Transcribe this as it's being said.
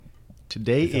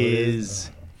Today is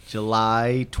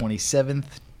July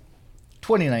 27th,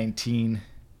 2019.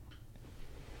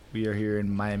 We are here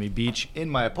in Miami Beach in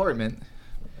my apartment.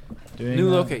 Doing, New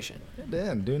location.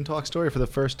 Yeah, doing Talk Story for the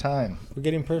first time. We're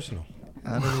getting personal.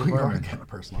 Out of the We are apartment. getting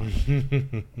personal.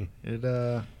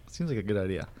 It seems like a good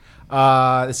idea.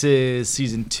 This is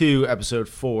season 2, episode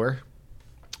 4.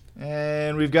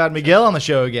 And we've got Miguel on the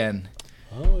show again.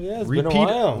 Oh, yeah, it's been a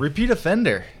while. Repeat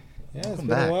offender. Yeah, it's Welcome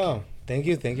been back. a while. Thank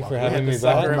you for We having had me to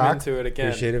sucker back. him into it again.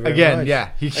 Appreciate it very Again, much. yeah.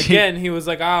 Again, he was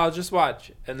like, I'll just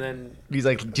watch. And then He's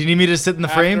like, do you need me to sit in the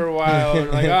frame? after a while, we're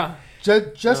like,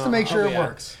 Just to No, make sure I'll it be out.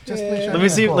 works. Just to Yeah. make sure Let me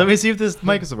see. cool. Let me see if this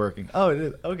mic is working. Oh, it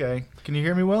is. Okay. Can you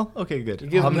hear me well? Okay, good. you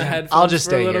give him the headphones I'll just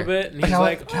for a stay little here. bit, and he's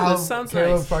like, oh, this sounds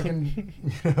Caleb nice. fucking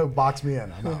box me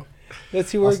in. I'm out. Let's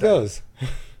see where I'll it goes.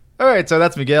 All right, so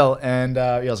that's Miguel, and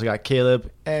we also got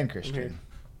Caleb and Christian.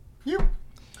 You.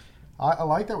 I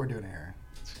like that we're doing it here.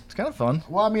 It's kind of fun.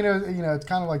 Well, I mean, it's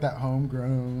kind of like that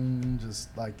homegrown, just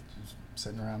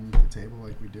sitting around the table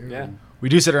like we do. Yeah. And We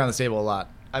do sit around this table a lot.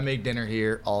 I make dinner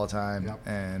here all the time, Yep.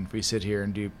 and we sit here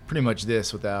and do pretty much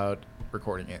this without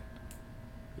recording it.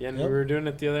 Yeah, and Yep. we were doing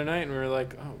it the other night, and we were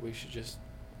like, oh, we should just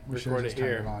we should've record it just turned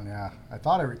here. it on, yeah. I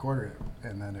thought I recorded it,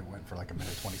 and then it went for like a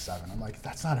minute 27. I'm like,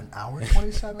 that's not an hour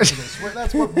 27? I swear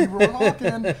that's what we were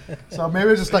talking. So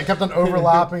maybe it just kept on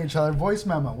overlapping each other. Voice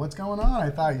memo. What's going on? I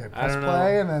thought you press don't know.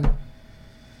 play, and then.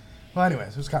 Well, anyways,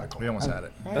 it was kind of cool. We almost had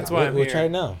it. That's why I'm we'll here. try it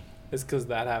now. It's because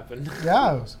that happened.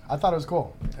 Yeah, I thought it was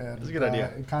cool. And, It's a good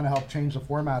idea. It kind of helped change the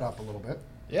format up a little bit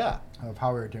Yeah. of how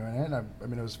we were doing it. I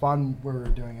mean, it was fun. We were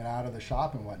doing it out of the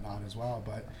shop and whatnot as well.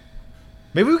 But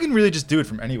Maybe we can really just do it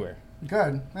from anywhere.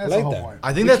 good. That's like the whole that. point.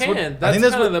 I think We that's can. what. That's I think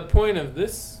that's kind what. of the point of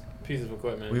this piece of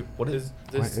equipment. What is-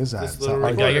 What is that? This Is little that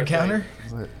like Geiger recorder thing. counter?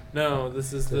 Is it No,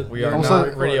 this is the. We are Almost not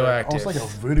like- radioactive. almost like a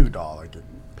voodoo doll, like a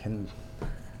pin. and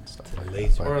stuff like that.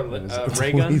 laser. Or a What is a it?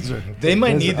 ray gun? Laser. They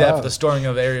might Laser. need that Oh. for the storming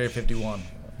of Area 51.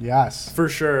 Yes. For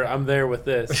sure, I'm there with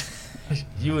this.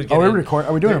 You would get Oh, we in- record.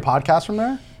 Are we doing a podcast from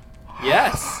there?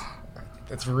 Yes.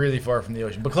 It's really far from the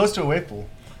ocean, but close to a wave pool.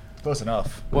 Close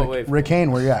enough. What wave? Rick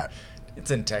Kane, where you at? It's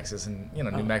in Texas and New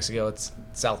Oh. Mexico. It's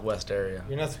southwest area.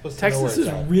 You're not supposed to Texas know is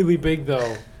where it's at. really big,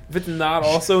 though. If it's not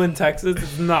also in Texas,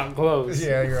 it's not close.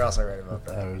 Yeah, you're also right about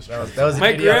that. That That was an My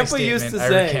idiotic grandpa used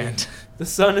statement. to I say, recant. The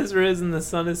sun is risen, the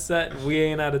sun is set, and we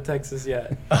ain't out of Texas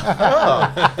yet.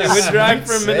 Oh, They would drive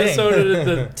from Insane. Minnesota to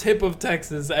the tip of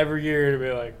Texas every year to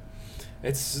be like,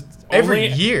 it's Every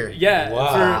only- year? Yeah,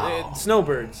 Wow. for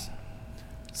snowbirds.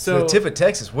 So So the tip of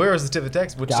Texas. Where is the tip of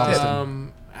Texas? Which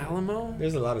Galveston. tip? Alamo,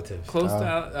 There's a lot of tips. close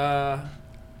to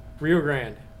Rio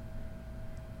Grande.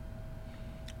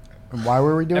 And why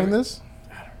were we doing Every- this?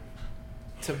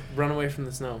 To run away from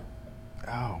the snow.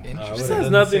 Oh, This would've has done the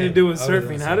nothing to same. do with I would've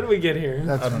surfing. done How the did we get here?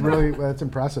 that's I don't really that's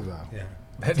impressive though. Yeah.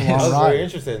 That a is- long I was ride. very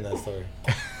interested in that story.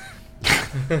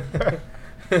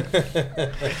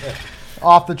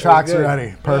 Off the tracks good.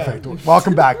 already. Perfect.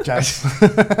 Welcome back, Jess.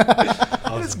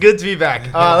 It's good to be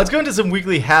back. Let's go into some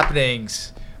weekly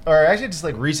happenings, or actually just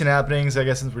like recent happenings. I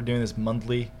guess since we're doing this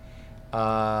monthly,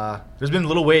 there's been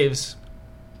little waves,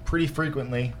 pretty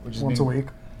frequently, which is Once a week.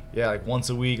 Yeah, like once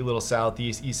a week, a little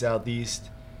southeast, east southeast,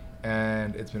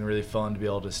 and it's been really fun to be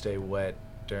able to stay wet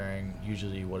during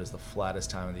usually what is the flattest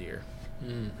time of the year.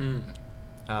 Mm-hmm.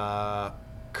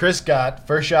 Chris got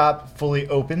first shop fully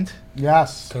opened.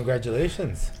 Yes.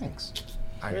 Congratulations. Thanks.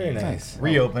 Very nice.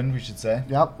 Reopened, we should say.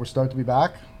 Yep, we're stoked to be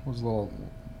back. It was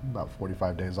about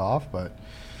 45 days off, but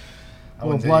I a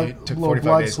wouldn't little say you blood, took little 45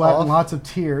 blood, days sweat, off. and lots of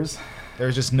tears. There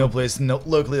was just no place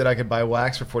locally that I could buy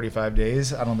wax for 45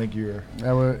 days. I don't think you were.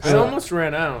 That was, I almost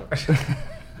ran out.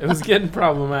 It was getting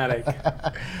problematic. It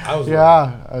I was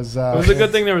yeah, as was a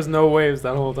good thing there was no waves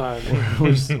that whole time.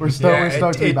 we're stoked. Yeah, we're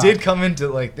stoked to be it back. did come into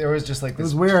like there was just like this.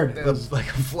 was weird. It was- like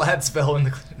a flat spell in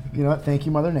the. You know what? Thank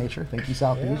you, Mother Nature. Thank you,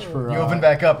 South Beach, for You opened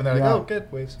back up and they're like, yeah. oh,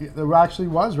 good waves. There actually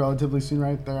was relatively soon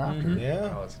right thereafter. Mhm.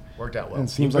 Yeah. Oh, it's worked out well. And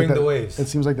it seems bring like the waves. It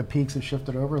seems like the peaks have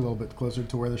shifted over a little bit closer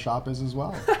to where the shop is as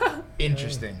well.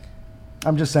 Interesting.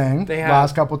 I'm just saying. They have-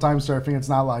 Last couple times surfing, it's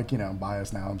not like I'm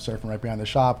biased now. I'm surfing right behind the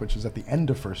shop, which is at the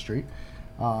end of First Street,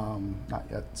 not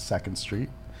yet Second Street.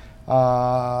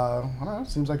 I don't know,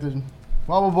 seems like there's.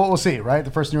 Well, we'll see, right?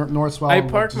 The first north swell. I will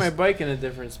parked just- my bike in a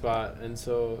different spot, and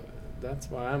so that's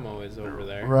why I'm always over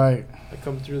there. Right. I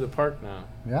come through the park now.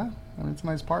 Yeah. I mean, it's a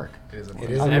nice park. It is. It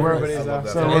is I mean, everybody's I love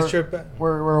that. So Nice we're- trip back.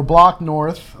 We're a block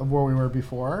north of where we were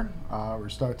before. We're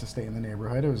starting to stay in the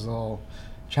neighborhood. It was a little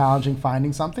challenging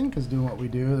finding something because doing what we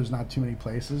do, there's not too many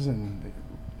places, and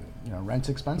rent's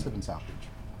expensive in South Beach,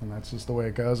 and that's just the way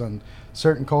it goes. And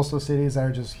certain coastal cities that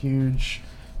are just huge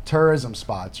tourism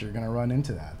spots, you're going to run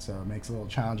into that. So it makes it a little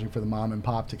challenging for the mom and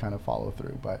pop to kind of follow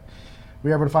through. But we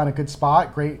were able to find a good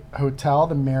spot, great hotel,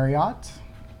 the Marriott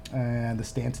and the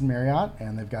Stanton Marriott,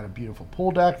 and they've got a beautiful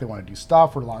pool deck. They want to do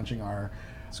stuff. We're launching our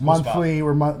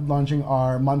launching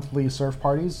our monthly surf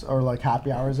parties or like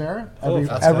happy hours there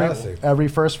every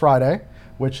first Friday,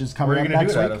 which is coming up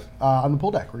next week on the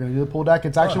pool deck. We're going to do the pool deck.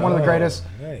 It's actually one of the greatest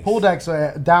pool decks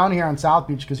down here on South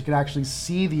Beach because you can actually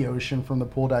see the ocean from the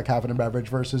pool deck having a beverage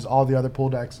versus all the other pool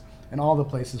decks and all the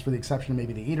places, for the exception of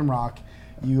maybe the Eden Rock.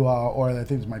 Or I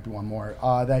think there might be one more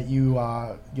that you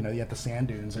have the sand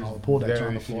dunes and all the pool decks are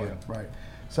on the floor, right?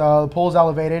 So the pool's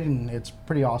elevated and it's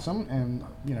pretty awesome, and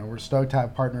we're stoked to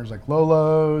have partners like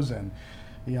Lolo's and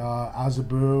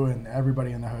Azabu and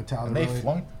everybody in the hotel. And they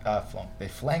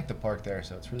flank the park there,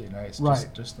 so it's really nice. Right,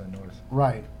 just in the north.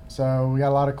 Right. So we got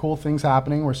a lot of cool things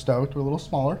happening. We're stoked. We're a little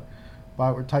smaller,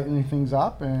 but we're tightening things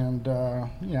up, and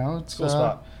it's cool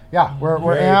spot. Yeah, we're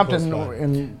amped, cool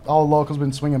and all the locals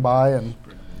been swinging by and.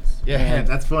 Yeah,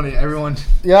 that's funny. Everyone.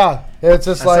 Yeah, it's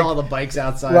just I saw all the bikes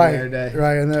outside the other day.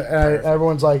 Right, and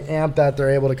everyone's like amped that they're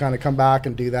able to kind of come back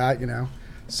and do that,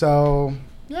 So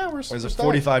yeah, we're. There's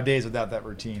 45 days without that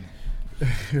routine.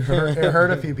 It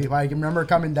hurt a few people. I can remember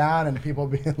coming down and people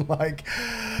being like,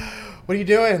 "What are you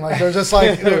doing?" Like they're just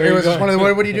like it was just one of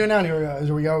the, what are you doing now?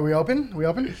 And we open?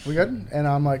 We good? And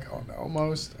I'm like, oh no,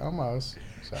 almost.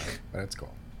 So, but it's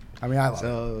cool. I mean, I love it.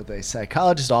 So the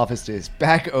psychologist's office is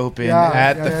back open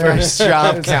at the first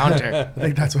shop counter. I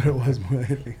think that's what it was more than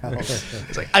anything else.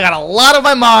 It's like, I got a lot on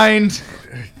my mind.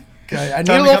 Okay, I need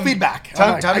a little feedback.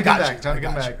 Time to come back. I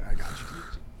got you.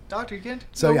 Doctor, you can't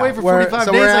wait for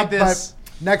 45 days like this.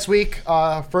 Next week,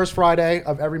 first Friday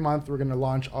of every month, we're going to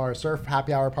launch our surf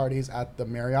happy hour parties at the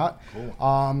Marriott.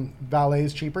 Cool. Valet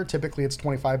is cheaper. Typically, it's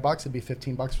 $25. It'd be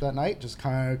 $15 for that night. Just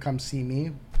kind of come see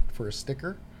me for a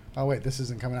sticker. Oh, wait, this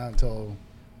isn't coming out until...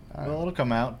 well, it'll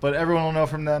come out, but everyone will know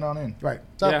from then on in. Right.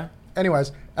 So,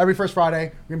 anyways, every first Friday,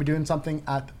 we're going to be doing something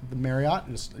at the Marriott.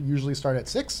 It'll usually start at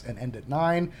 6 and end at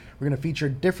 9. We're going to feature a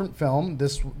different film.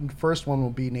 This first one will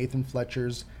be Nathan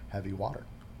Fletcher's Heavy Water.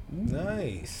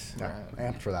 Nice. Yeah,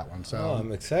 amped for that one. So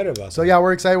I'm excited about that. So, yeah,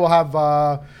 we're excited. We'll have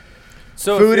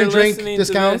food and drink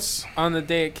discounts. On the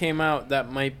day it came out,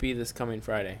 that might be this coming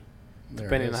Friday.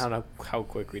 Depending on how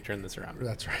quick we turn this around.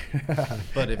 That's right.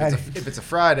 But if it's a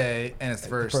Friday and it's the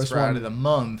first Friday of the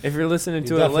month, if you're listening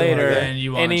to it later,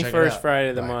 any first Friday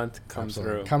of the month comes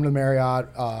through. Come to Marriott.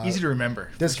 Easy to remember.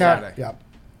 Discount. Yeah.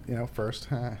 First.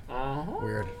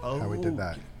 Weird how we did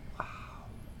that.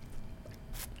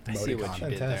 I see what you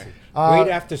did there. Great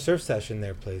after surf session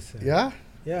there, place. Yeah.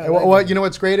 Yeah. Well,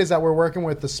 what's great is that we're working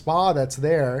with the spa that's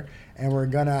there, and we're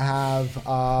gonna have.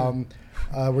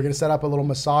 We're going to set up a little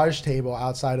massage table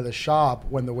outside of the shop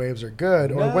when the waves are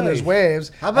good or when there's waves.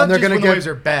 How about when the waves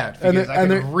are bad? Because I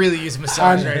can really use a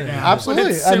massage right now.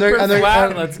 Absolutely.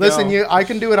 Listen, I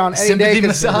can do it on any day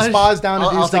because the spa's down to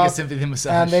do stuff. I'll take a sympathy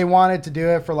massage. And they wanted to do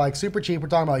it for like super cheap. We're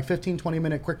talking about like 15,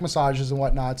 20-minute quick massages and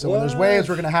whatnot. So when there's waves,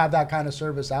 we're going to have that kind of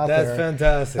service out there. That's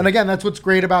fantastic. And again, that's what's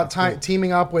great about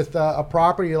teaming up with a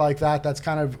property like that that's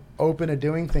kind of open to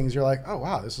doing things. You're like, oh,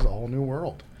 wow, this is a whole new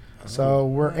world. So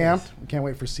we're amped. We can't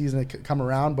wait for season to come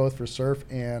around, both for surf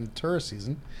and tourist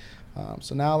season.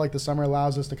 So now, like, the summer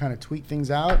allows us to kind of tweak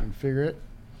things out and figure it,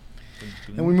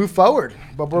 and we move forward.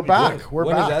 But we're back. We're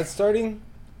back. When is that starting?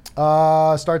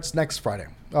 Starts next Friday,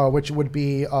 which would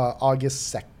be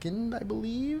August 2nd, I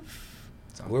believe.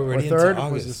 We're already into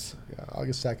August.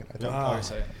 August 2nd, I think. Wow,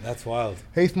 that's wild.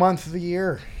 8th month of the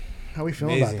year. How are we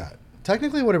feeling about that?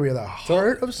 Technically, what are we at the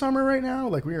heart of summer right now?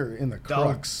 Like, we are in the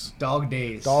crux. Dog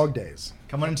days. Dog days.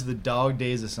 Coming into the dog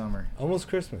days of summer. Almost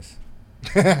Christmas.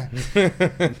 Is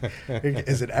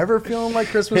it ever feeling like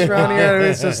Christmas around here?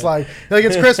 It's just like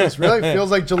it's Christmas. Really? It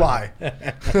feels like July.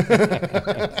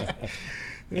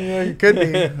 It could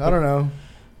be. I don't know.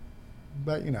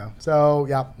 But, So,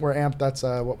 yeah, we're amped. That's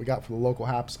what we got for the local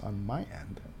haps on my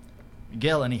end.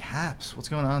 Miguel, any haps? What's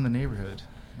going on in the neighborhood?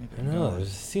 I know. It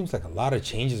seems like a lot of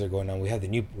changes are going on. We have the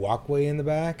new walkway in the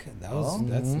back. That's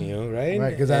new, right? Right,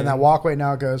 because that walkway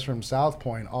now goes from South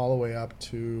Point all the way up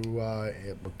to,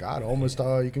 almost,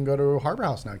 you can go to Harbor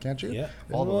House now, can't you? Yeah.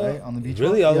 All the way on the beach.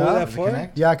 Really? All the way that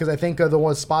far? Yeah, because I think the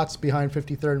one spots behind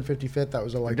 53rd and 55th, that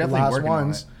was like the last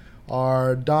ones,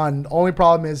 are done. Only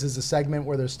problem is the segment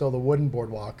where there's still the wooden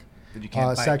boardwalk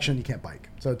section, you can't bike.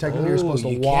 So technically, you're supposed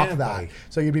to walk that. Bike.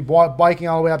 So you'd be biking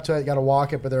all the way up to it. You got to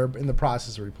walk it, but they're in the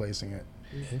process of replacing it.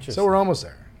 Interesting. So we're almost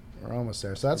there.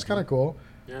 So that's kind of cool.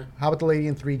 Yeah. How about the lady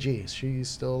in 3G? Is she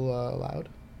still allowed?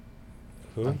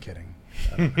 Who? I'm kidding.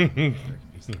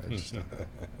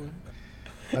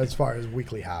 As far as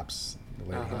weekly haps,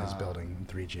 The lady in his building in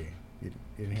 3G. You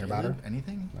didn't hear about her?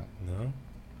 Anything? No.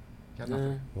 Got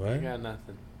nothing. I What? got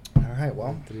nothing. All right,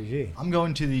 well. 3G. I'm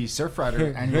going to the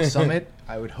Surfrider Annual Summit.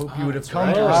 I would hope you would have that's come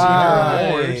right. to receive Ah, your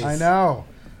awards. nice. I know.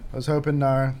 I was hoping.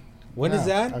 When is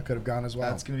that? I could have gone as well.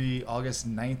 That's going to be August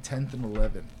 9th, 10th, and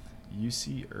 11th.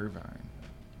 UC Irvine.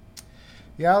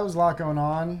 Yeah, there was a lot going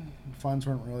on. Funds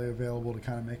weren't really available to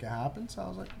kind of make it happen, so I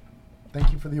was like,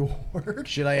 thank you for the award.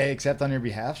 Should I accept on your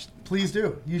behalf? Please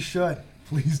do. You should.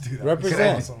 Please do that. Represent.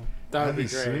 That's awesome. That would That'd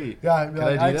be great. sweet. Yeah, I'd be Can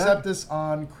like, I I do that? accept this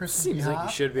on Chris's Seems like behalf.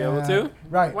 you should be able and- to.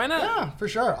 Right. Why not? Yeah, for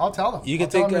sure. I'll tell them. You I'll can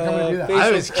tell take them to come and do that. face-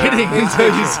 I was kidding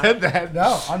until you said that.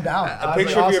 No, I'm down. A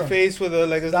picture of your face with a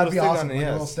like a That'd little be stick awesome. on it. Like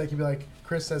a little Yes. stick. You'd be like,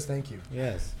 Chris says thank you.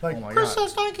 Yes. Like, Oh my Chris God.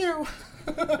 says thank you.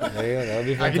 There you go. That would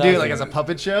be fantastic. I could do it like as a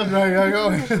puppet show. Right,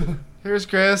 go. Here's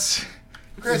Chris.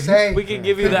 Chris, hey. We could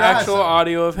give you the Congrats. actual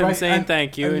audio of him Right, saying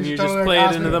thank you, and you just totally play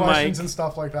ask it me into the questions mic. and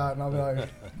stuff like that, and I'll be like,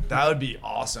 That would be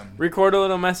awesome. Record a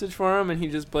little message for him, and he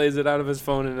just plays it out of his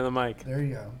phone into the mic. there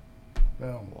you go.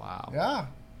 Boom. Wow. Yeah.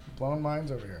 Blowing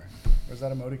minds over here. Where's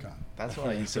that emoticon? That's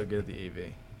why he's so good at the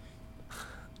AV.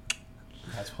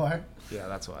 That's why. Yeah,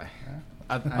 that's why.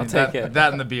 Yeah. I'll take it.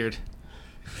 That and the beard.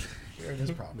 There it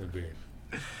is, probably. The beard.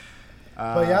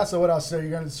 But yeah, so what else? So you're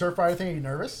going to surf fire thing? Are you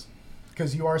nervous?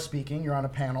 Because you are speaking. You're on a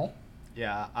panel.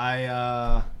 Yeah, I'm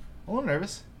a little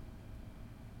nervous.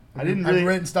 I didn't Have really. you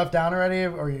written stuff down already,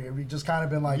 or have you just kind of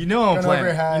been like, You know I'm going over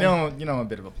your planning. head? You know I'm a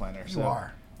bit of a planner. You so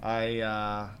are.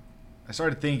 I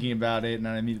started thinking about it and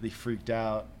I immediately freaked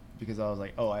out because I was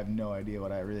like, oh, I have no idea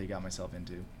what I really got myself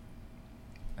into.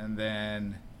 And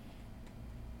then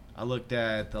I looked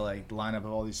at the lineup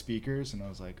of all these speakers and I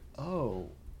was like, oh,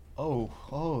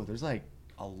 there's like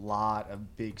a lot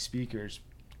of big speakers.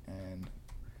 And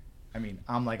I mean,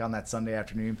 I'm like on that Sunday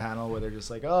afternoon panel where they're just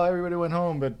like, oh, everybody went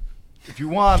home, but if you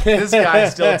want, this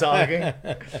guy's still talking.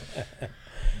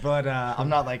 But I'm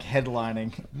not like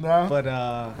headlining. No? But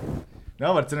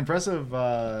no, but it's an impressive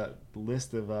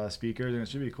list of speakers, and it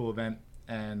should be a cool event.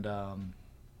 And I'm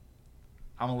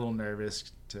a little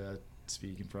nervous to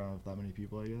speak in front of that many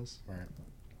people, I guess. Right.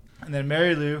 And then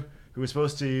Mary Lou, who was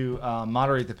supposed to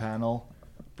moderate the panel,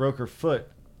 broke her foot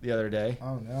the other day.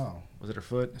 Oh, no. Was it her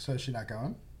foot? So is she not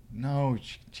going? No,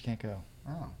 she can't go.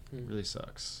 Oh. It really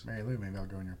sucks. Mary Lou, maybe I'll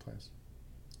go in your place.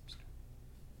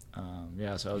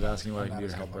 Yeah, so I was asking what I I'm could not do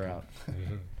as to help her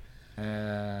good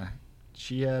out.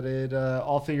 She had it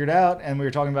all figured out, and we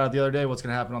were talking about it the other day. What's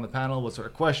going to happen on the panel? What sort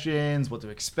of questions? What to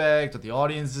expect? What the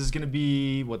audience is going to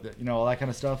be? What all that kind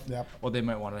of stuff. Yep. What they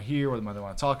might want to hear. What they might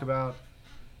want to talk about.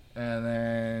 And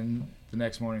then the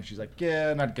next morning, she's like,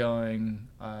 "Yeah, not going.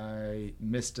 I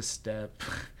missed a step,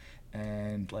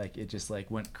 and it just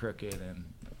went crooked, and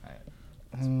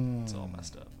it's all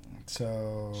messed up.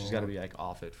 So She's got to be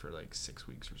off it for 6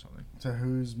 weeks or something." So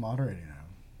who's moderating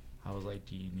now? I was like,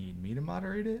 "Do you need me to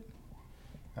moderate it?"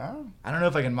 Oh, I don't know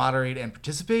if I can moderate and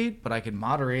participate, but I can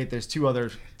moderate. There's two other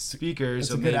speakers, it's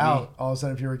so a good maybe. out. All of a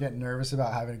sudden, if you were getting nervous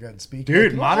about having a good speaker,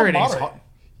 Dude, like, moderating is moderate. hard.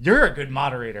 You're a good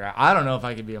moderator. I don't know if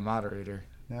I could be a moderator.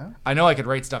 No? I know I could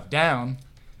write stuff down.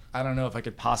 I don't know if I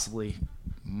could possibly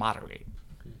moderate.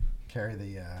 Carry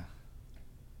the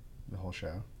whole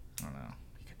show. I don't know.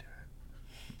 You could do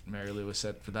it. Mary Lou was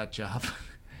set for that job.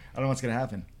 I don't know what's gonna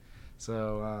happen.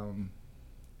 So,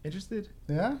 interested.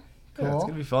 Yeah? Cool. Yeah, it's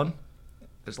gonna be fun.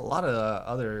 There's a lot of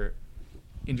other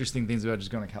interesting things about just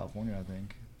going to California, I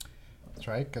think. That's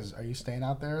right, because are you staying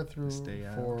out there Stay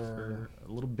out for for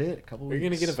a little bit, a couple Are weeks. you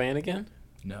gonna get a van again?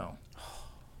 No.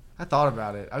 I thought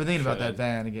about it. I've been thinking about that Should.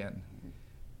 van again.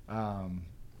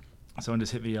 Someone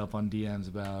just hit me up on DMs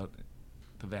about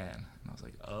the van. And I was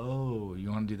like, oh,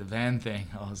 you want to do the van thing?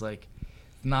 I was like,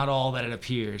 not all that it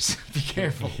appears. Be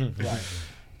careful. Right.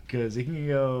 Because it can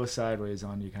go sideways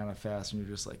on you kind of fast, and you're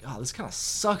just like, oh, this kind of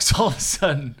sucks all of a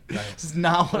sudden. Right. This is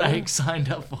not what I signed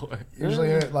up for. Usually,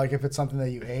 if it's something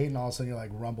that you ate and all of a sudden you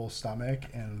rumble stomach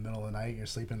and in the middle of the night, you're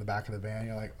sleeping in the back of the van,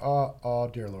 you're like, oh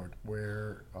dear Lord,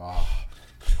 where,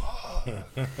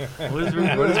 What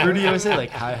does Rudy always say?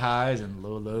 High highs and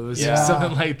low lows Yeah. or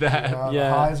something like that. The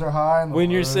Yeah. highs are high. And the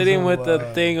When you're lows sitting are with the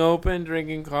low. thing open,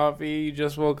 drinking coffee, you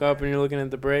just woke up and you're looking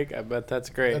at the break. I bet that's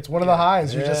great. It's one of the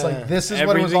highs. You're just Yeah. like, this is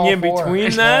what it was Everything all in for.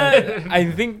 between that,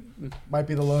 I think. Might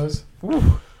be the lows.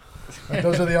 Like,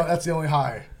 that's the only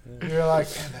high. You're like,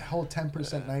 man, that whole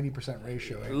 10%, 90%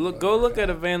 ratio. ain't Go look fucking at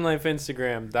a van life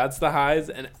Instagram. That's the highs,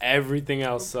 and everything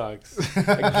else sucks. I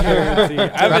guarantee.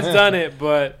 I haven't done it,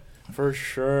 but for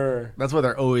sure. That's why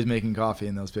they're always making coffee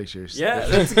in those pictures. Yeah,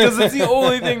 because it's the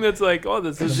only thing that's like, oh,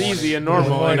 this is easy and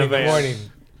normal in a Good van. morning.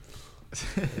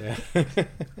 Yeah.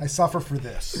 I suffer for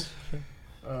this.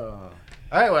 All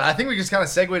right, well, I think we just kind of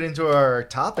segued into our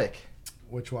topic.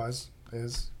 which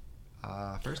is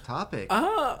First topic.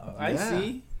 Oh, I Yeah.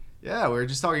 see. Yeah, we were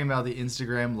just talking about the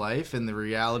Instagram life and the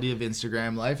reality of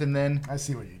Instagram life, and then I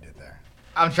see what you did there.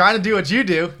 I'm trying to do what you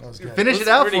do. That was good. Finish That's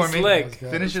it out pretty for me. slick. That was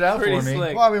good. Finish it out Pretty for me.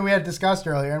 slick. Well, I mean, we had discussed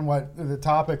earlier, and what the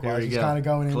topic There was we was go. kind of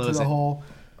going into Close the it. whole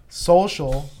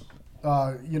social,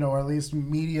 or at least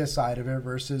media side of it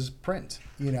versus print,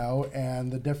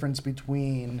 and the difference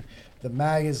between the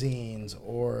magazines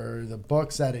or the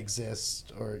books that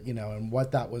exist, or and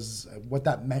what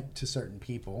that meant to certain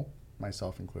people,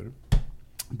 myself included,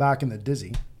 back in the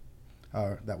Dizzy.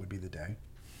 That would be the day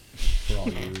for all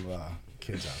you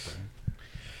kids out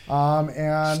there.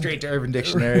 And Straight to Urban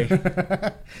Dictionary.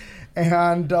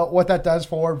 and what that does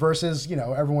for versus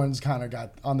everyone's kind of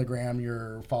got on the gram,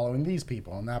 you're following these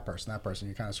people and that person,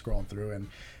 you're kind of scrolling through and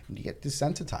you get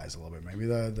desensitized a little bit. Maybe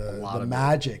the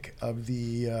magic of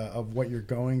of what you're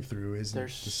going through isn't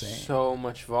There's the same. so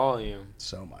much volume.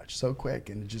 So much, so quick,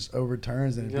 and it just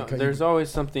overturns. And There's always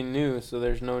something new, so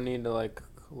there's no need to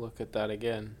look at that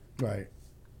again. right,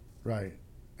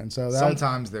 and so that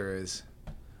Sometimes there is.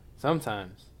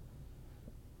 Sometimes.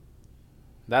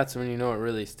 That's when you know it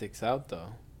really sticks out, though.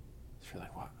 You're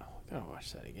like, wow, I gotta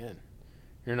watch that again.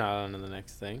 You're not on to the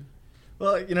next thing.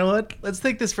 Well, you know what? Let's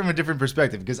take this from a different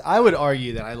perspective, because I would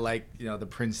argue that I like, the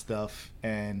print stuff,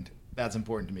 and that's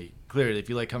important to me. Clearly, if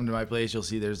you come to my place, you'll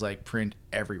see there's print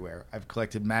everywhere. I've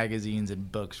collected magazines and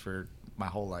books for my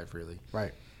whole life, really.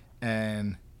 right.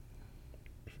 And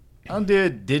I don't do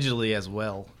it digitally as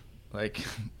well. Like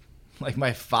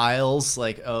my files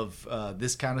of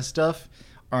this kind of stuff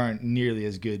aren't nearly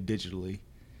as good digitally.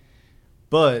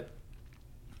 But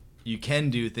you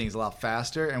can do things a lot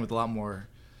faster and with a lot more.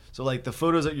 So the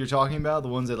photos that you're talking about, the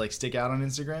ones that stick out on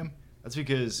Instagram, that's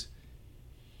because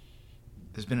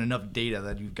there's been enough data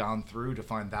that you've gone through to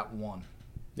find that one.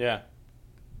 Yeah.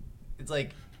 It's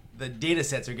the data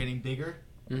sets are getting bigger,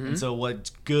 Mm-hmm. and so what's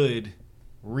good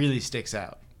really sticks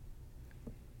out.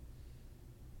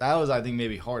 That was, I think,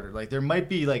 maybe harder. There might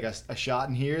be a shot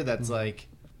in here that's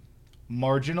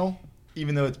marginal,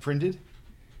 even though it's printed,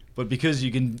 but because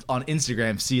you can on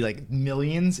Instagram see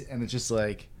millions, and it's just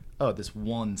oh, this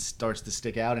one starts to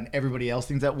stick out, and everybody else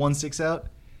thinks that one sticks out.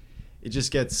 It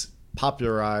just gets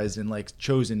popularized and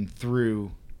chosen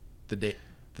through the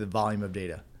volume of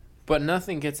data. But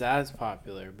nothing gets as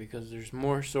popular because there's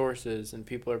more sources and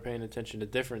people are paying attention to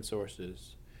different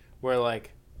sources. Where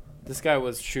this guy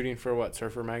was shooting for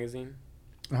Surfer Magazine,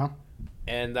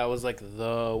 and that was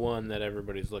the one that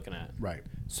everybody's looking at. Right.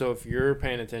 So if you're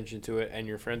paying attention to it and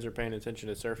your friends are paying attention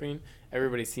to surfing,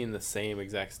 everybody's seeing the same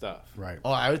exact stuff. Right.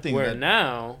 Oh, I would think Where that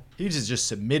now, he just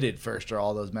submitted first to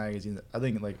all those magazines. I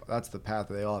think that's the path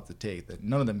that they all have to take. That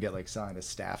none of them get signed as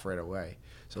staff right away.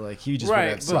 So he just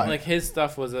right? would But have his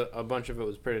stuff was a bunch of it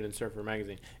was printed in Surfer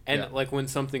Magazine, and Yeah. when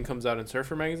something comes out in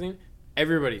Surfer Magazine,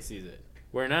 everybody sees it.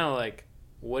 Where now,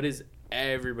 what is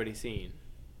everybody seeing?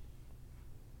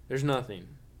 There's nothing.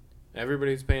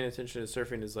 Everybody who's paying attention to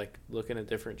surfing is looking at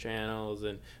different channels,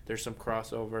 and there's some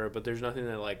crossover, but there's nothing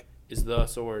that is the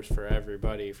source for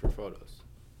everybody for photos.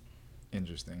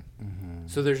 Interesting. Mm-hmm.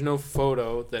 So there's no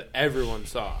photo that everyone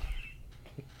saw.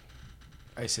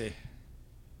 I see.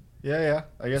 Yeah.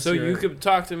 I guess So you're you right. could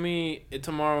talk to me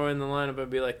tomorrow in the lineup and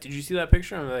be like, "Did you see that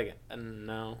picture?" I'm like,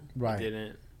 "No, Right. I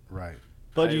didn't." Right.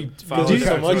 But I you followed do that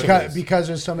so much source. of it. Because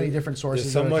there's so many different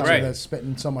sources so that are much- coming Right. that's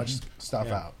spitting so much stuff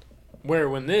Yeah. out. Where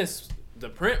when the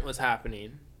print was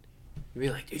happening, you'd be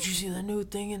like, "Did you see the new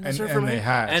thing in the And- surfer?" and they Mag-"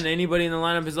 had. And anybody in the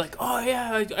lineup is like, "Oh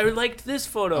yeah, I liked this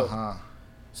photo." Uh-huh.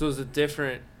 So it's a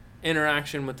different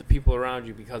interaction with the people around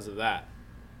you because of that.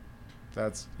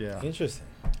 That's Interesting.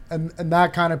 And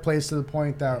that kind of plays to the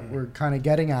point that we're kind of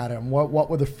getting at. And what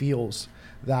were the feels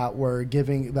that were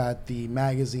giving that the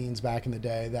magazines back in the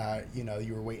day that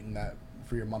you were waiting that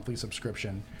for your monthly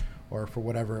subscription or for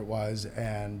whatever it was,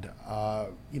 and I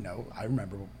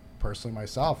remember personally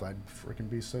myself, I'd freaking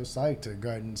be so psyched to go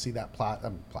ahead and see that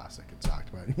plastic it sucked,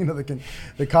 but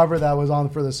the cover that was on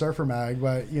for the Surfer Mag,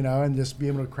 but and just be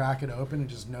able to crack it open and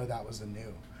just know that was the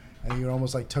new, and you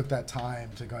almost took that time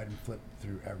to go ahead and flip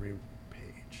through every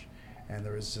page, and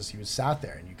there was just you sat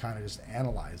there and you kind of just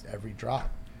analyzed every drop,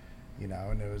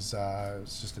 and it was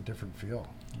just a different feel.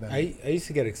 I used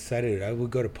to get excited. I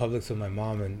would go to Publix with my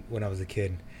mom when I was a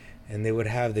kid, and they would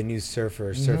have the new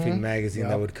surfing magazine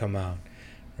that would come out,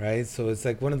 right? So it's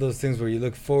one of those things where you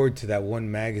look forward to that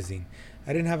one magazine.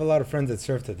 I didn't have a lot of friends that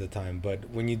surfed at the time, but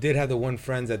when you did have the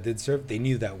friends that did surf, they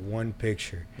knew that one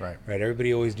picture, Right.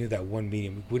 Everybody always knew that one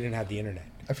medium. We didn't have the internet,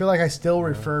 I feel like I still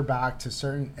refer back to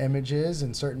certain images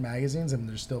in certain magazines, and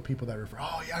there's still people that refer.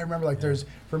 Oh yeah, I remember. Like there's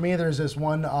this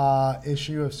one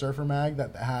issue of Surfer Mag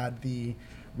that had the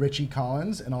Richie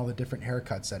Collins and all the different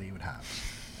haircuts that he would have.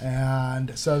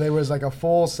 And so there was like a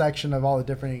full section of all the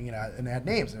different, and they had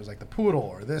names. There was like the poodle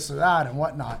or this or that and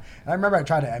whatnot. And I remember I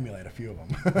tried to emulate a few of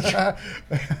them.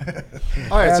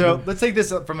 All right, so let's take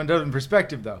this up from a different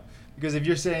perspective, though. Because if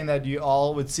you're saying that you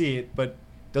all would see it, but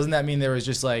doesn't that mean there was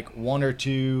just like one or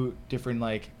two different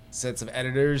like sets of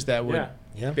editors that would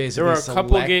basically there were a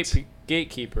couple select?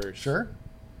 gatekeepers. Sure.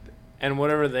 And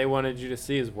whatever they wanted you to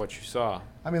see is what you saw.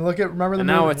 I mean, remember the and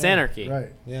movie? now it's anarchy.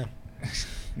 Right. Yeah.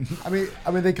 I mean,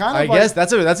 they kind of. I guess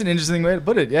that's an interesting way to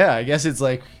put it. Yeah, I guess it's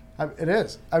like. It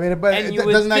is. I mean, but And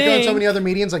doesn't that go in so many other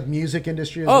mediums like music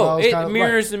industry as well? It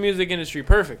mirrors the music industry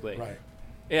perfectly. Right.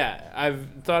 Yeah, I've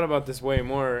thought about this way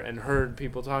more and heard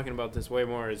people talking about this way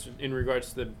more in regards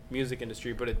to the music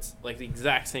industry, but it's like the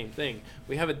exact same thing.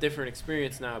 We have a different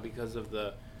experience now because of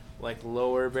the like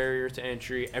lower barrier to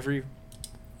entry. Every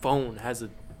phone has a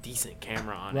decent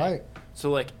camera on it. Right.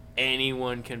 So like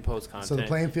anyone can post content. So the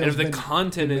playing and field's if the been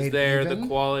content is made there, even? the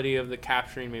quality of the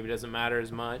capturing maybe doesn't matter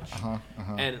as much.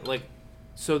 And like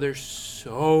so there's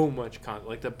so much content.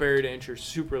 Like the barrier to entry is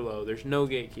super low. There's no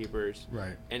gatekeepers.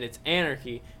 Right. And it's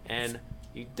anarchy. And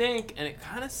you think, and it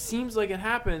kind of seems like it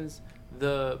happens,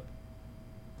 the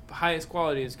highest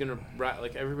quality is going to,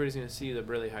 like everybody's going to see the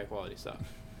really high quality stuff.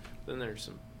 Then there's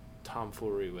some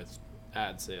tomfoolery with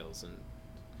ad sales and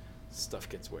stuff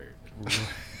gets weird.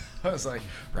 I was like,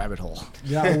 rabbit hole.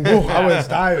 Yeah, I was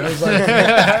dying. I was like,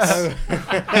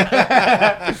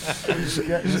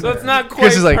 so it's not quite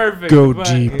Chris is like, perfect. go but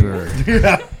deeper.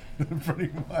 yeah, pretty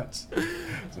much.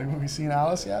 It's like, have we seen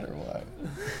Alice yet or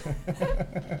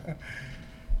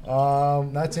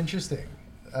what? That's interesting.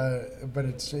 But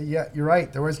it's, you're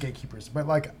right. There was gatekeepers. But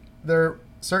like, there are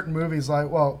certain movies like,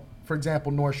 well, for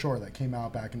example, North Shore that came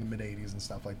out back in the mid-'80s and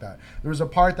stuff like that. There was a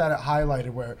part that it highlighted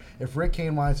where if Rick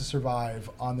Kane wanted to survive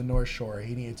on the North Shore,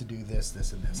 he needed to do this,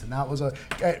 this, and this. And that was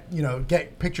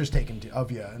get pictures taken of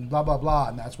you and blah, blah, blah.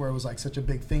 And that's where it was like such a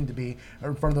big thing to be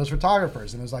in front of those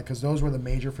photographers. And it was like, because those were the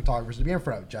major photographers to be in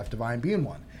front of, Jeff Devine being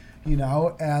one.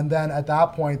 And then at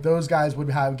that point, those guys would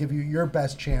give you your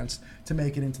best chance to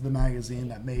make it into the magazine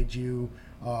that made you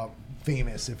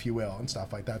famous, if you will, and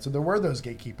stuff like that. So there were those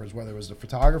gatekeepers, whether it was the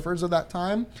photographers of that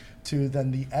time to then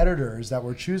the editors that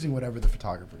were choosing whatever the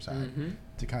photographers had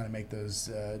to kind of make those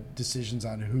decisions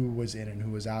on who was in and who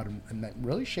was out. And that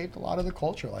really shaped a lot of the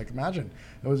culture. Like, imagine,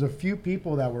 there was a few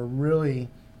people that were really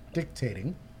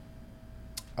dictating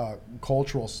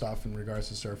cultural stuff in regards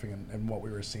to surfing and what we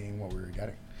were seeing, what we were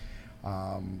getting.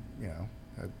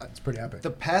 It's pretty epic. The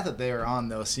path that they were on,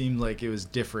 though, seemed like it was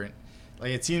different.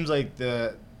 Like, it seems like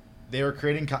they were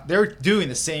creating, they were doing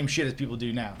the same shit as people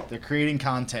do now. They're creating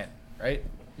content, right?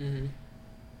 Mm-hmm.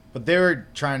 But they were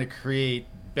trying to create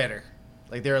better.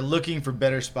 Like, they were looking for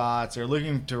better spots. They were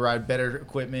looking to ride better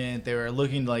equipment. They were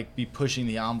looking to, like, be pushing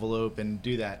the envelope and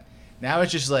do that. Now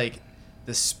it's just, like,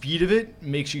 the speed of it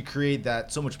makes you create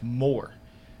that so much more.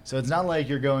 So it's not like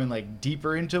you're going, like,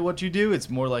 deeper into what you do. It's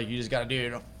more like you just got to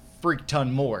do a freak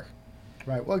ton more.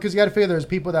 Right. Well, because you got to figure there's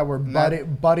people that were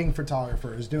budding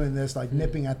photographers doing this, like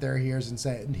nipping at their heels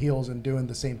and doing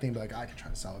the same thing. But like, I can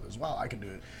try to sell it as well. I can do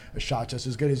a shot just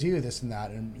as good as you, this and that.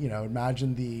 And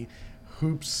imagine the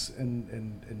hoops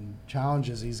and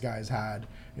challenges these guys had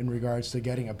in regards to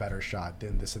getting a better shot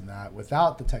than this and that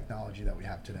without the technology that we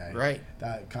have today. Right.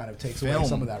 That kind of takes away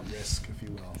some of that risk, if you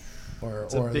will,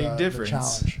 It's a big difference. The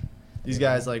challenge. These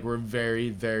guys were very,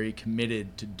 very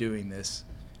committed to doing this,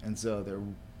 and so there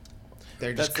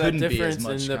just couldn't be as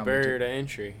much. That's the difference in the barrier to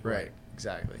entry. Right.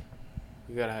 Exactly.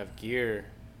 You gotta have gear.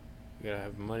 You gotta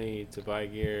have money to buy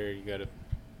gear. You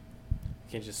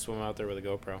can't just swim out there with a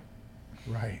GoPro.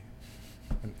 Right.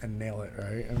 And nail it,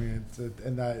 right? I mean,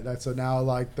 that's now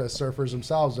like the surfers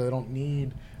themselves. They don't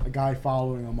need a guy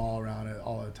following them all around it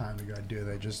all the time to go do.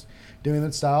 They're just doing it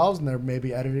themselves, and they're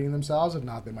maybe editing themselves. If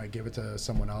not, they might give it to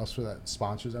someone else that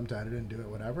sponsors them to edit and do it,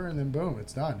 whatever. And then boom,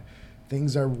 it's done.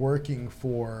 Things are working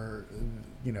for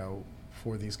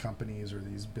these companies or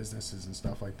these businesses and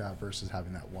stuff like that versus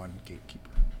having that one gatekeeper.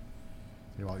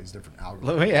 You have all these different algorithms.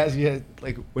 Let me ask you,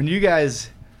 like, when you guys.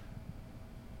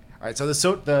 All right, so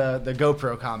the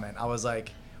GoPro comment, I was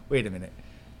like, wait a minute.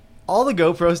 All the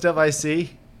GoPro stuff I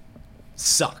see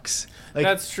sucks. Like,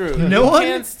 that's true. No one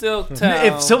can still tell.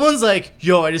 If someone's like,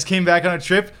 yo, I just came back on a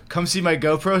trip, come see my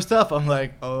GoPro stuff, I'm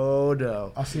like, oh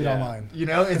no. I'll see it online.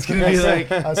 It's gonna be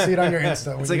like I'll see it on your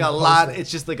Insta. It's like a lot. It's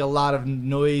just like a lot of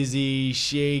noisy,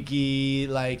 shaky,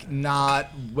 like not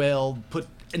well put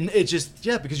And it's just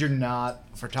because you're not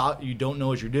you don't know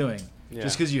what you're doing. Yeah.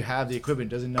 Just because you have the equipment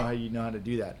doesn't know how you know how to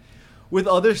do that. With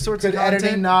other sorts of Could content,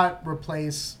 editing not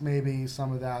replace maybe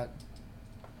some of that?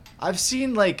 I've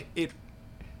seen like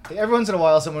every once in a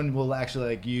while someone will actually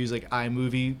like use like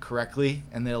iMovie correctly,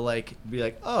 and they'll like be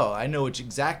like, oh, I know which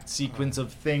exact sequence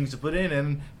of things to put in,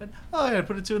 and I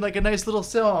put it to like a nice little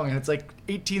song, and it's like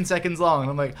 18 seconds long, and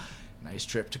I'm like, nice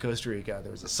trip to Costa Rica.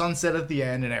 There was a sunset at the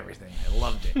end and everything. I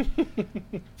loved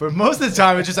it. But most of the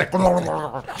time it's just like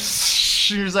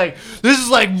you're just like, this is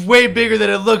like way bigger than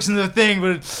it looks in the thing,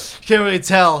 but you can't really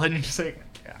tell, and you're just like,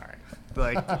 yeah, all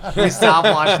right. Like, we stop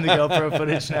watching the GoPro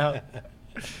footage now.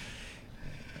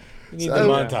 You need the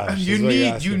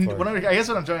montage. I guess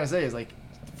what I'm trying to say is like,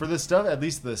 for this stuff, at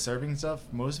least the surfing stuff,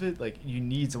 most of it, like you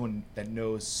need someone that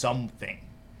knows something,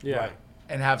 Yeah. right?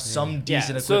 And have some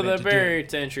decent So equipment. the barrier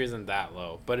to entry isn't that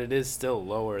low, but it is still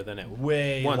lower than it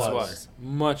way once lower. was.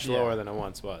 Much Yeah. lower than it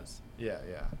once was. Yeah.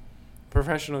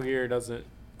 Professional gear doesn't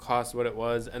cost what it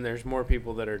was, and there's more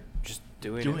people that are just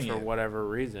doing it for it. whatever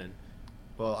reason.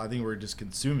 Well, I think we're just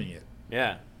consuming it.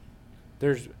 Yeah.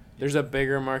 There's a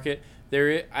bigger market.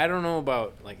 I don't know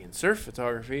about like in surf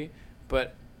photography,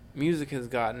 but music has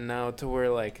gotten now to where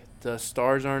like the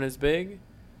stars aren't as big.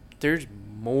 There's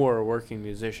more working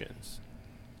musicians.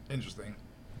 Interesting.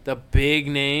 The big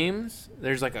names,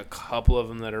 there's like a couple of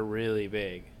them that are really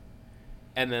big.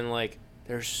 And then like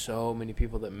there's so many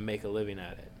people that make a living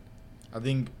at it. I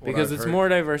think Because it's more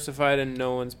diversified and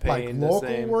no one's Like paying the local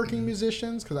same. working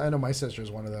musicians? Because I know my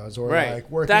sister's one of those. Or Right. like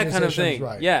working that kind of musicians, thing.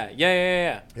 Right. Yeah.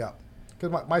 Yeah.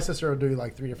 Because my sister will do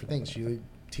like 3 different things. She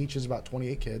teaches about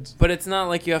 28 kids. But it's not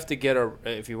like you have to get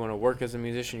if you want to work as a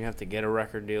musician, you have to get a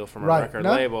record deal from a Right. record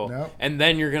No, label. no. And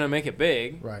then you're going to make it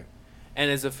big. Right. And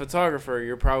as a photographer,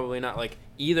 you're probably not like,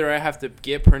 either I have to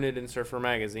get printed in Surfer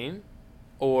Magazine,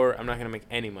 or I'm not going to make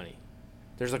any money.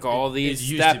 There's like all these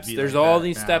used to steps. be There's like all that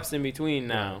these now. steps in between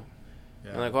now.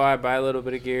 Yeah. And like, I buy a little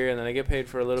bit of gear, and then I get paid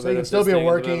for a little So bit you of can still this be a thing,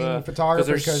 blah, working blah, blah. photographer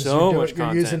there's because so much you're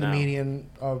content using the now. medium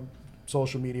of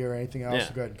social media or anything else Yeah.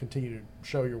 to go ahead and continue to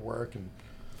show your work. And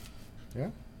yeah.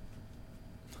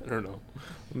 I don't know.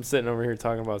 I'm sitting over here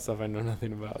talking about stuff I know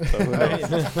nothing about. So who knows?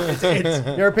 You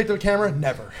ever picked up a camera?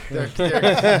 Never.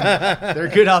 They're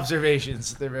good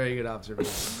observations. They're very good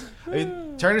observations. I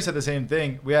mean, Turner said the same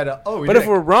thing. We had But if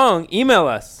we're wrong, email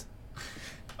us.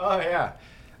 Oh, yeah.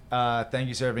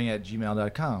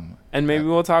 thankyousurfing@gmail.com. And maybe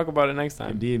we'll talk about it next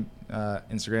time. Indeed.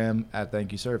 Instagram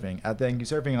 @thankyousurfing.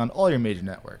 @thankyousurfing on all your major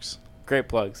networks. Great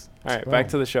plugs. All right, Boom. back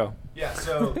to the show. Yeah,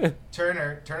 so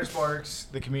Turner Sparks,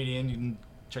 the comedian. You can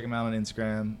check him out on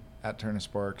Instagram @Turner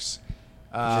Sparks.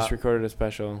 He just recorded a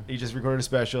special. He just recorded a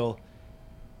special.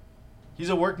 He's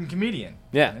a working comedian.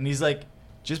 Yeah. And he's like,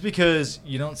 just because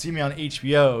you don't see me on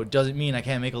HBO doesn't mean I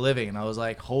can't make a living. And I was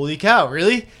like, holy cow,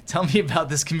 really? Tell me about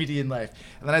this comedian life.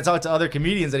 And then I talked to other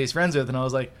comedians that he's friends with, and I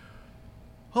was like,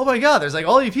 oh my God, there's like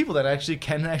all these people that actually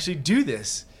can do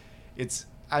this. It's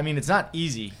not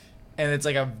easy. And it's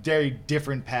like a very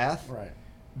different path Right.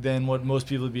 than what most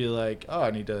people would be like, oh,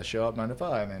 I need to show up 9 to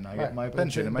 5 and I get my But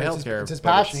pension and my health care. It's his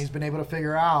passion. He's been able to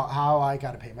figure out how I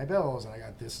got to pay my bills, and I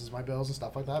got this is my bills and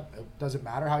stuff like that. It doesn't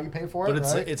matter how you pay for it, But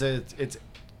right? it's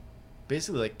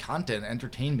basically like content,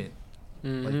 entertainment.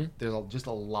 Mm-hmm. Like there's just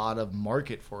a lot of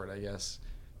market for it, I guess.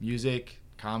 Music,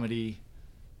 comedy,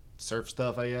 surf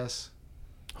stuff, I guess.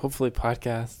 Hopefully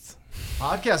podcasts.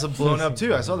 Podcasts have blown up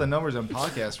too. I saw the numbers on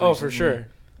podcasts. Oh, for recently. sure.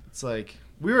 It's like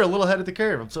we were a little ahead of the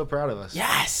curve. I'm so proud of us.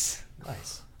 Yes.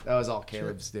 Nice. That was all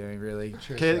Caleb's doing, really.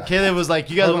 Cheers to that. Caleb was like,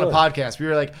 "You guys Oh, want a really? podcast?" We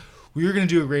were like, "We were gonna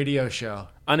do a radio show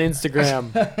On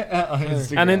Instagram. on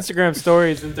Instagram." On Instagram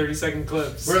stories in 30-second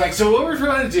clips. We're like, so what we're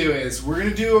trying to do is we're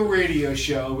gonna do a radio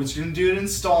show, which we're gonna do it in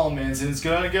installments, and it's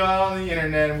gonna go out on the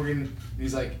internet. And we're gonna.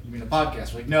 He's like, you mean a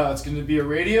podcast? We're like, no, it's gonna be a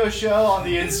radio show on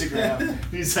the Instagram.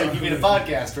 He's like, you mean a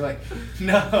podcast? We're like,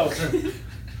 no.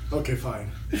 Okay, fine.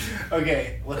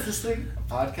 Okay, what's this thing? A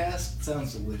podcast?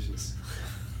 Sounds delicious.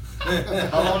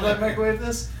 How long did I microwave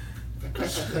this?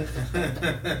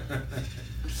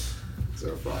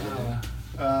 So fun.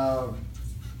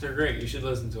 They're great. You should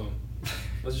listen to them.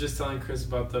 I was just telling Chris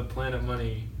about the Planet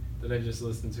Money that I just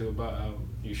listened to about how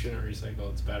you shouldn't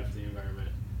recycle. It's bad for the environment.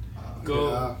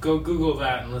 Go Google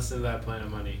that and listen to that Planet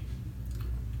Money.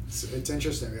 It's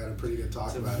interesting. We had a pretty good talk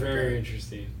It's about very it.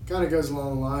 interesting. Kind of goes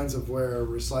along the lines of where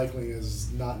recycling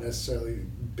has not necessarily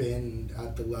been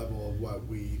at the level of what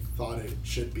we thought it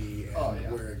should be, and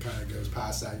where it kind of goes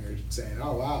past that, and you're saying,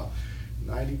 oh wow,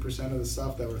 90% of the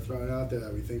stuff that we're throwing out there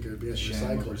that we think are being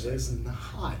recycled is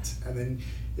not. And then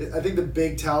I think the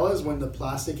big tell is when the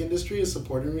plastic industry is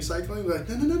supporting recycling, they're like,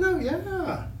 no,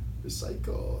 yeah,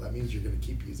 recycle. That means you're going to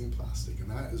keep using plastic, and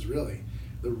that is really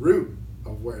the root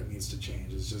of where it needs to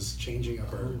change. Is just changing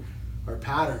up our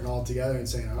pattern altogether and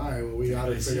saying, all right, well, we got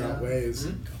to figure out ways.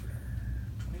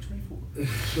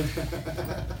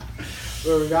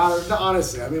 Well, we got to,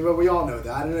 honestly, I mean, but we all know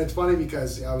that, and it's funny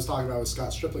because I was talking about with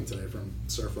Scott Stripling today from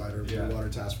Surfrider, Blue Water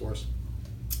Task Force,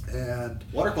 and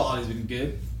water quality's been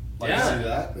good. Yeah. To see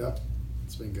that. Yep,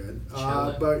 it's been good.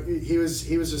 But he was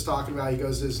just talking about, he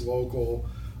goes to his local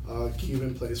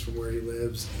Cuban place from where he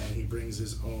lives, and he brings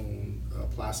his own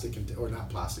plastic or not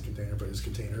plastic container, but his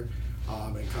container.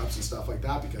 And cups and stuff like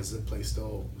that, because the place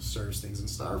still serves things in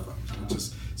styrofoam.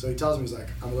 So he tells me, he's like,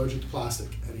 I'm allergic to plastic,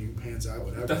 and he hands out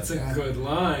whatever. That's a good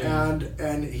line.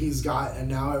 And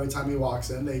now every time he walks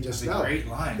in, they just know. Great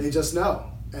line. They just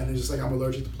know, and it's just like, I'm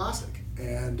allergic to plastic,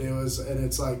 and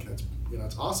it's like,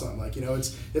 it's awesome. Like,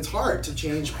 it's hard to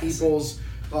change people's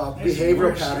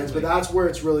behavioral patterns, but that's where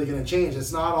it's really going to change.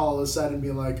 It's not all of a sudden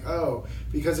being like, oh,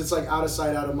 because it's like out of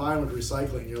sight, out of mind with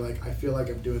recycling. You're like, I feel like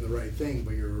I'm doing the right thing,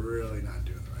 but you're really not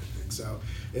doing the right thing. So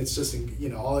it's just,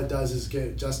 all it does is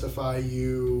justify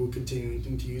you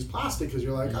continuing to use plastic, because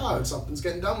you're like, oh, something's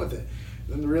getting done with it. And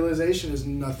then the realization is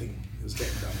nothing is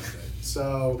getting done with it.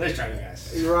 So let's try,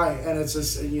 guys. You're right, and it's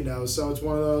just, so it's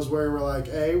one of those where we're like,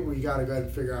 hey, we got to go ahead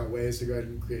and figure out ways to go ahead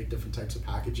and create different types of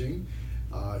packaging.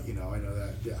 I know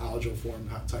that the algal form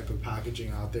type of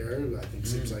packaging out there, I think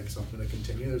seems like something to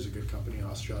continue. There's a good company in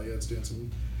Australia that's doing some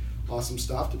awesome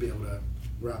stuff to be able to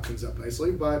wrap things up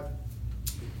nicely. But,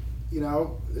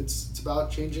 it's about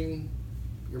changing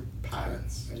your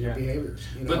patterns and your behaviors.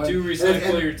 But do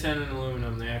recycle your tin and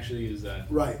aluminum. They actually use that.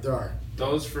 Right, there are.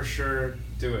 Those for sure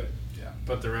do it. Yeah.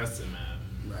 But the rest of it, man.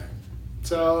 Right.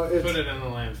 So put it in the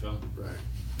landfill. Right.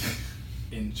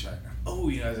 In China. Oh,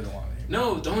 you guys didn't want it.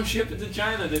 No, don't ship it to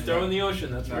China. They throw it in the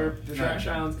ocean. That's where trash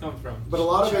islands come from. But a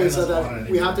lot of it is that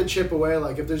we have to chip away.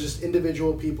 Like, if there's just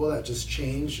individual people that just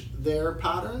change their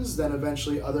patterns, then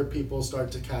eventually other people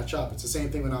start to catch up. It's the same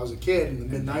thing when I was a kid in the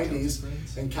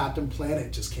mid-'90s, and Captain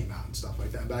Planet just came out and stuff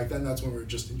like that. And back then, that's when we were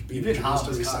just being introduced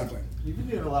to recycling. You've been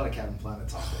doing a lot of Captain Planet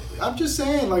talk lately. I'm just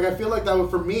saying, like, I feel like that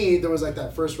for me, there was like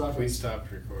that first reference. We stopped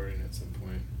recording at some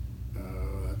point.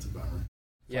 Oh, that's a bummer.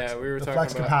 Yeah, we were the talking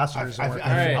flex about... capacitors all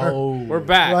right, we're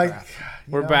back. Like,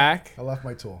 we're back. I left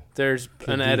my tool. There's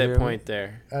an edit point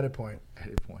there. Edit point.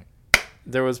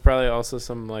 There was probably also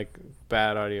some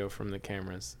bad audio from the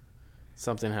cameras.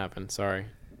 Something happened. Sorry.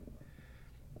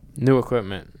 New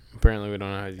equipment. Apparently, we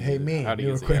don't know how to use it. Hey, how to new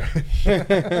use equipment.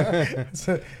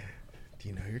 Do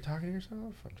you know you're talking to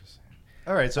yourself? I'm just saying.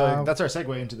 All right, so that's our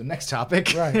segue into the next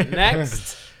topic. Right.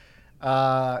 Next.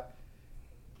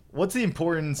 What's the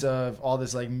importance of all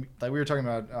this? Like we were talking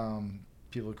about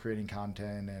people creating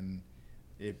content and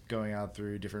it going out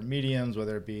through different mediums,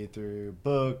 whether it be through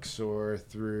books or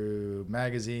through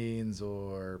magazines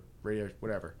or radio,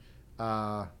 whatever.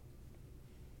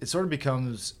 It sort of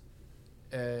becomes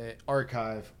an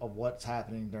archive of what's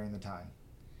happening during the time.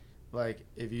 Like,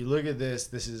 if you look at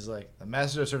this is like the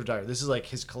Master of Surf Photography. This is like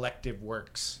his collective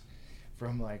works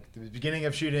from like the beginning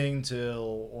of shooting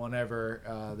till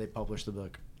whenever they published the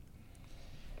book.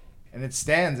 And it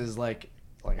stands as like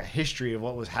a history of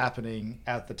what was happening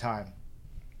at the time.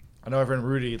 I know our friend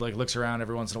Rudy looks around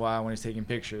every once in a while when he's taking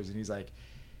pictures, and he's like,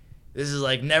 "This is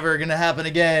never gonna happen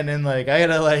again," and I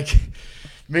gotta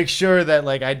make sure that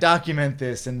I document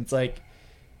this. And it's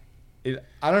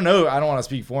I don't know, I don't want to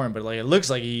speak for him, but it looks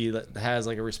like he has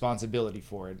a responsibility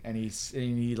for it, and he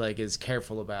is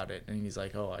careful about it, and he's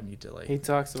oh, I need to He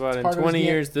talks about in 20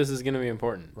 years this is gonna be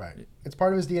important. Right. It's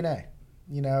part of his DNA.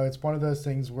 It's one of those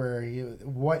things where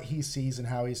what he sees and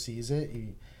how he sees it,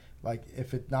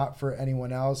 if it's not for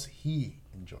anyone else, he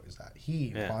enjoys that.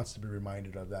 He wants to be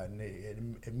reminded of that, and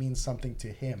it means something to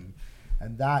him.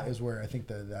 And that is where I think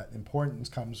that importance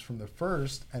comes from the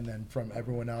first, and then from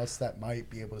everyone else that might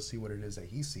be able to see what it is that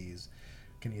he sees,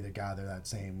 can either gather that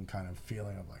same kind of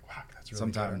feeling of wow, that's really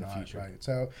sometime good or in the not, future. right?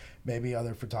 So maybe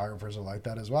other photographers are like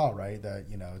that as well, right? That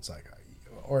it's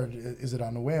or is it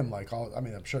on a whim?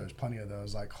 I'm sure there's plenty of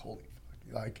those. Holy,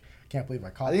 can't believe I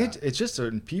caught. I think it's just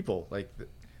certain people,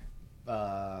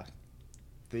 the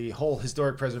whole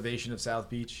historic preservation of South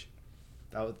Beach.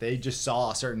 They just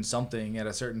saw a certain something at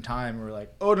a certain time, and were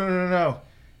like, "Oh no,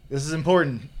 this is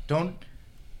important. Don't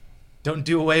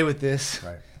do away with this.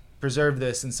 Right. Preserve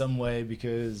this in some way,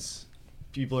 because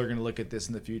people are going to look at this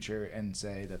in the future and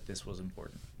say that this was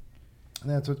important." And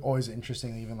that's what's always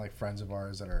interesting. Even friends of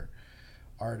ours that are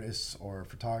artists or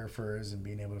photographers, and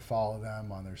being able to follow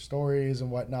them on their stories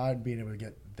and whatnot, and being able to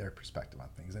get their perspective on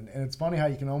things. And it's funny how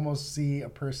you can almost see a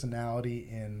personality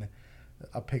in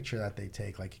a picture that they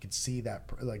take. You could see that,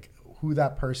 who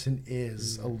that person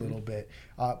is a little bit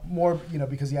more,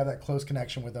 because you have that close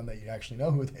connection with them that you actually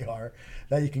know who they are,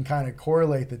 that you can kind of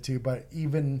correlate the two. But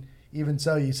even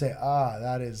so, you say,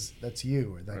 that's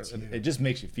you, or that's you. It just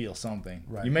makes you feel something.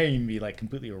 Right. You may even be like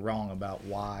completely wrong about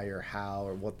why or how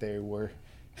or what they were,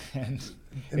 and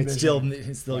it still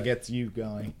Right. gets you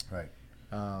going. Right.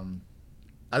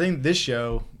 I think this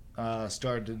show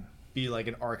started to be like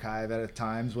an archive at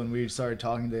times when we started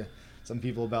talking to some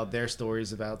people about their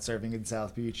stories about surfing in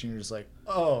South Beach, and you're just like,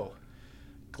 oh,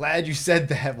 glad you said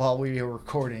that while we were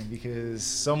recording, because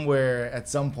somewhere at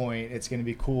some point it's going to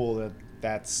be cool that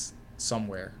that's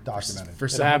somewhere Documented. for It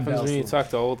someone happens else when you to- talk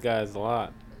to old guys a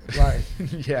lot. Right.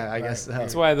 Yeah, I guess so.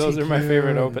 That's why those are my TQ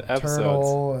favorite and episodes.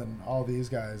 Turtle and all these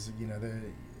guys,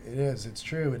 it's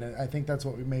true. And I think that's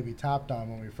what we maybe tapped on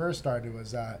when we first started,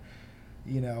 was that,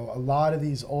 a lot of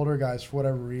these older guys, for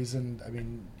whatever reason, I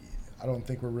mean, I don't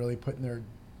think we're really putting their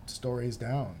stories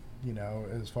down,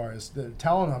 as far as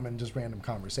telling them in just random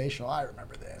conversation. I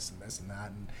remember this and this and that.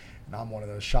 And I'm one of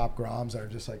those shop groms that are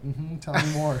just like, tell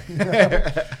me more.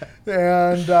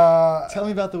 And Tell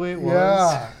me about the way it was.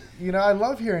 Yeah. I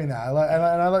love hearing that.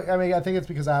 I think it's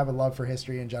because I have a love for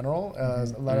history in general,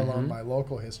 let alone my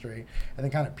local history, and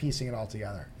then kind of piecing it all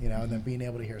together, and then being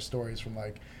able to hear stories from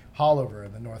like Holliver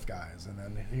and the North guys, and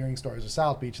then hearing stories of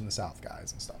South Beach and the South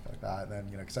guys and stuff like that. And then,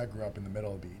 because I grew up in the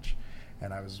middle of the beach,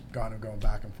 and I was going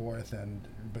back and forth,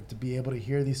 but to be able to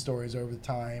hear these stories over the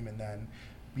time and then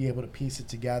be able to piece it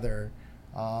together,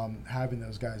 having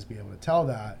those guys be able to tell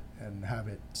that and have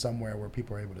it somewhere where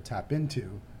people are able to tap into,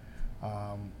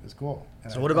 is cool.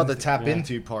 And So what about the think- tap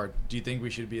into part? Do you think we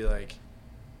should be like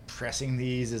pressing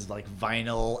these as like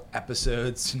vinyl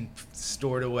episodes and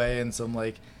stored away in some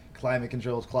like climate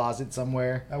controlled closet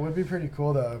somewhere? That would be pretty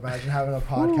cool, though. Imagine having a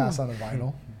podcast on a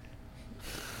vinyl.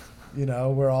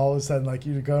 Where all of a sudden, like,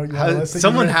 you go,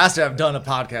 Someone has to have done a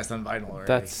podcast on vinyl already.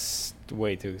 That's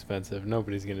way too expensive.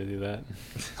 Nobody's gonna do that.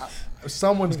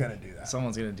 Someone's gonna do that.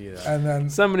 Someone's gonna do that. And then,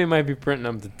 Somebody might be printing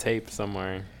them to tape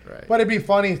somewhere. Right. but it'd be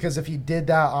funny because if you did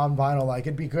that on vinyl, like,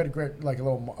 it'd be good, great, like a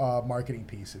little marketing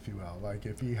piece, if you will. Like,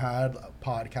 if you had a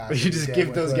podcast, But you just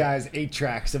give those guys 8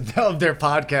 tracks of their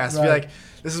podcast. Be Right. like,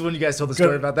 this is when you guys told the story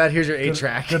Good- about that. Here's your 8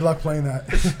 track. Good luck playing that.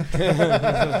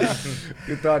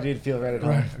 You thought you'd feel right at home.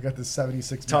 Right. I got this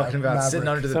 76. Talking about Maverick. sitting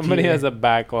under the Somebody pier. has a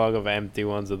backlog of empty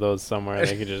ones of those somewhere.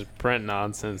 They could just print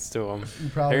nonsense to them. You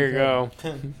probably Here you go.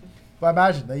 But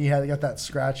imagine that you got that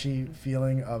scratchy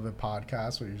feeling of a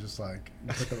podcast where you're just like,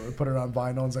 you put it on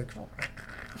vinyl and it's like,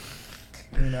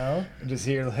 And just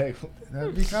hear like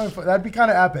that'd be kind of that'd be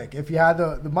kind of epic if you had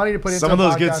the money to put into some of a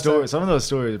those good podcast stories. Some of those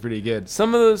stories are pretty good.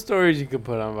 Some of those stories you could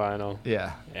put on vinyl.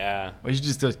 Yeah. Yeah. Well, you should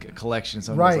just do a collection.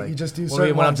 Some Right, like, you just do when we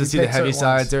certain went up ones, to you see the pick heavy certain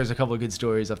ones. sides. There's a couple of good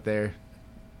stories up there.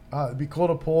 It'd be cool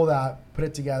to pull that, put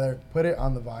it together, put it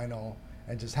on the vinyl,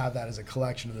 and just have that as a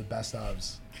collection of the best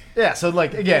ofs. Yeah, so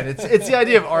like again, it's the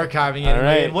idea of archiving it. All And,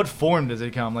 right. in what form does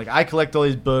it come? Like I collect all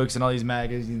these books and all these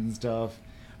magazines and stuff,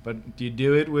 but do you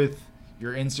do it with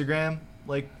your Instagram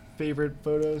like favorite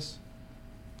photos?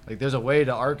 Like there's a way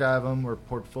to archive them or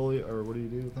portfolio or what do you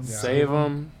do with them? Yeah. Save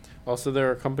them. Also, there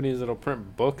are companies that'll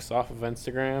print books off of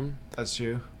Instagram, That's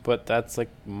true. but that's like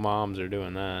moms are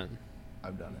doing that.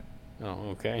 I've done it. Oh,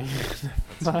 okay.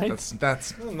 Fine. That's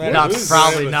Doesn't matter not who's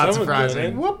probably doing it, not but someone's doing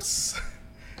surprising. Whoops!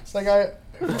 It's like I.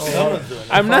 Someone's doing it.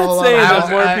 I'm follow not saying up.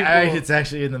 that more people it's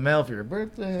actually in the mail for your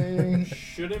birthday.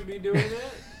 shouldn't be doing it.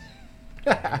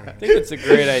 I think it's a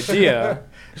great idea,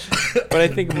 but I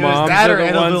think It was moms that are or the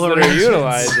Anna ones that are Villarations.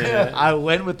 utilizing it. I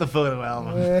went with the photo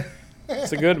album.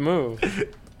 It's a good move.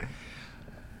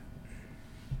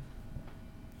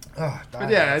 Oh, But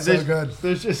yeah, so there's, good.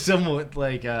 there's just somewhat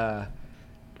like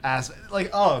that's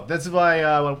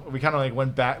why we kind of like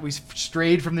went back. We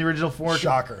strayed from the original format,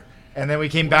 Shocker. and then we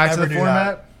came back to never the do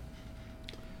format.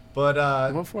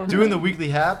 But What format? doing the weekly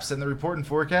haps and the report and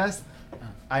forecast,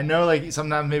 I know like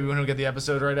sometimes maybe we don't get the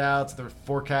episode right out, so the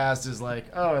forecast is like,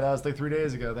 oh, that was like 3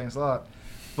 days ago. Thanks a lot.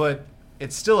 But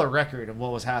it's still a record of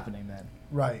what was happening then,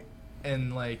 Right.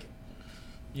 and like.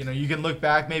 You can look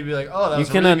back, maybe be like, oh, that You was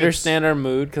a can really good understand our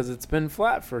mood because it's been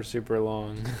flat for super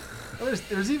long.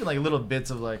 There's even like little bits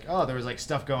of like, oh, there was like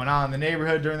stuff going on in the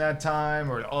neighborhood during that time,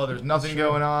 or oh, there's nothing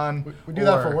going on. We do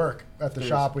that for Or work at the there's-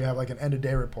 shop. We have like an end of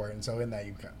day report, and so in that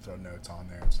you can throw notes on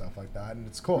there and stuff like that, and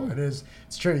it's cool. It's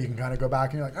true. You can kind of go back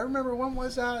and you're like, I remember when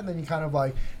was that, and then you kind of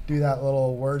like do that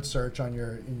little word search in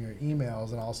your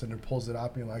emails, and all of a sudden it pulls it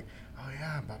up, and you're like, oh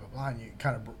yeah, blah blah blah, and you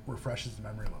kind of refreshes the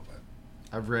memory a little bit.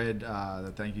 I've read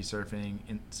the Thank You Surfing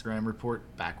Instagram report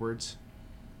backwards,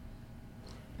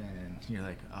 And you're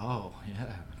like, oh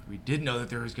yeah, we did know that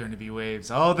there was going to be waves.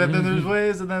 Oh, then there's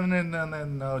waves, and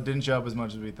then no, it didn't show up as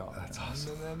much as we thought. That's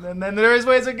awesome. And then there is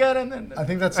waves again, and then I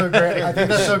think that's so great. I think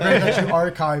that's so great that you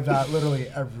archive that literally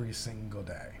every single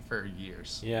day. for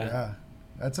years. Yeah.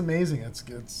 That's amazing. It's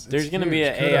There's going to be huge.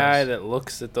 an AI that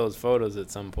looks at those photos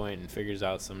at some point and figures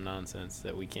out some nonsense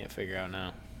that we can't figure out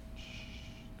now.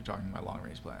 You're talking about long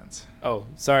range plans. Oh,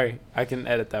 sorry. I can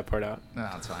edit that part out. No,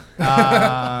 it's fine. It's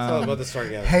all about the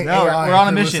sarcasm. Hey, No, AI, we're on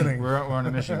a if you're mission. listening. We're on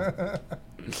a mission.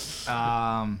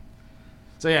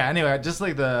 So yeah. Anyway, just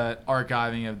like the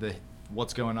archiving of the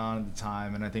what's going on at the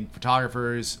time, and I think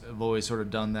photographers have always sort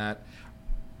of done that.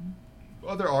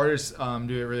 Other artists do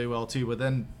it really well too, but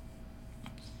then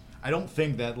I don't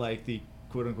think that like the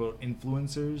quote unquote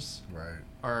influencers Right.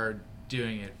 are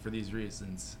doing it for these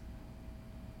reasons.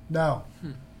 No.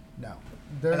 No.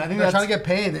 They're, And I think they're trying that's-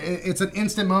 to get paid. It's an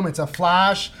instant moment. It's a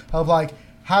flash of like,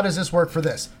 how does this work for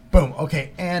this? Boom.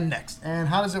 Okay. And next. And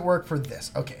how does it work for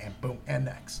this? Okay. And boom. And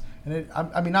next. And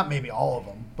I mean, not maybe all of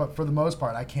them, but for the most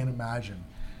part, I can't imagine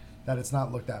that it's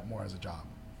not looked at more as a job.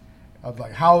 Of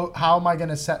like, how am I going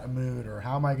to set a mood, or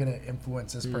how am I going to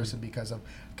influence this person because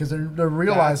they're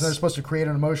realizing That's- they're supposed to create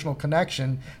an emotional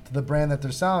connection to the brand that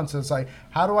they're selling. So it's like,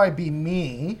 how do I be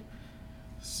me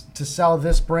to sell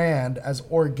this brand as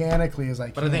organically as I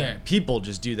can? But I think people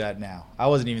just do that now. I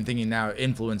wasn't even thinking now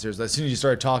influencers. As soon as you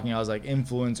started talking, I was like,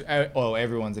 influencer. Oh,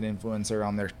 everyone's an influencer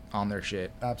on their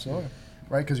shit. Absolutely.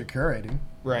 Right, because you're curating.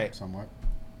 Right. Somewhat.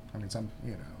 I mean,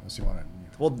 unless you want to.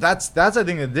 Well, that's I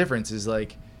think the difference is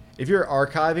like, if you're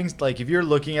archiving, like if you're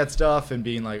looking at stuff and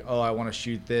being like, oh, I want to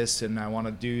shoot this and I want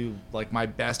to do like my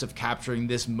best of capturing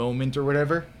this moment or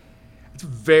whatever, it's a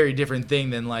very different thing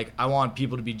than like, I want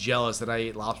people to be jealous that I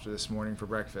ate lobster this morning for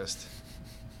breakfast.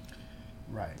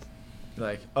 Right.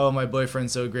 Like, oh, my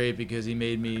boyfriend's so great because he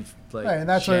made me like Right, and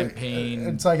that's champagne.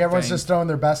 what it's like. Everyone's just throwing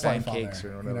their best life on pancakes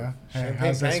there. or You whatever. know? Hey, Champagne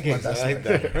how's this pancakes. my best I like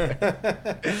life?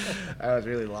 that. I was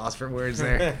really lost for words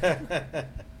there.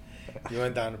 You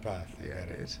went down the path. Yeah,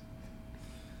 it is.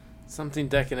 Something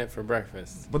decadent for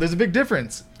breakfast. But there's a big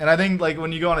difference, and I think like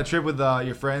when you go on a trip with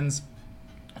your friends,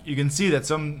 you can see that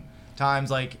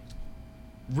sometimes like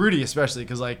Rudy especially,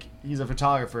 because like he's a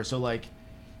photographer, so like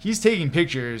he's taking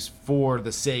pictures for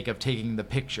the sake of taking the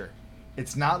picture.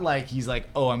 It's not like he's like,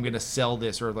 oh, I'm gonna sell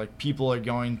this, or like people are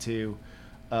going to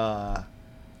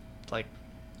like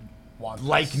Want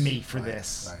like this. me for Right,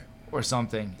 this Right. or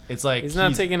something. It's like He's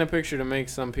not taking a picture to make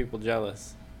some people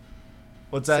jealous.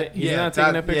 what's that? He's not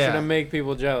taking a picture yeah. to make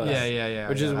people jealous. Yeah.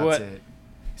 Which is that's what it.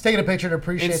 He's taking a picture to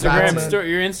appreciate the Instagram moment.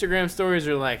 your Instagram stories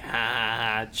are like,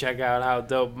 ha, check out how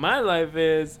dope my life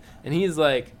is. And he's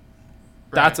like,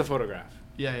 that's a Right. photograph.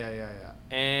 Yeah.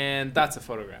 And that's a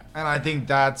photograph. And I think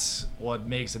that's what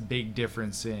makes a big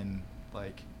difference in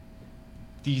like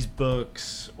these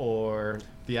books or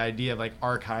the idea of like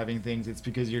archiving things. It's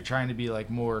because you're trying to be like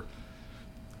more,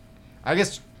 I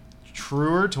guess,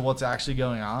 truer to what's actually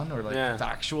going on, or like Yeah.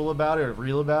 factual about it or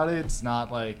real about it. It's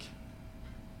not like,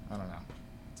 I don't know.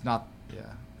 It's not,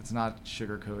 it's not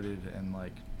sugar coated and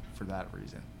like for that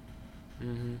reason.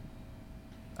 Mm-hmm.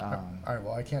 All right,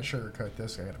 well, I can't sugarcoat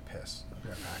this. I got to piss. I'll be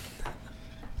right back.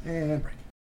 And break.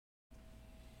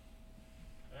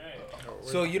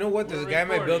 So you know what? There's a We're guy in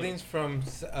my recording. buildings from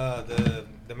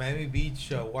the Miami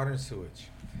Beach water and sewage,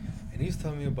 and he was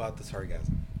telling me about the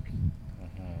sargasm.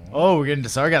 Oh, we're getting to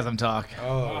sarcasm talk.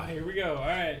 Oh, Oh, here we go. All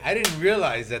right. I didn't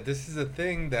realize that this is a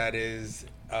thing that is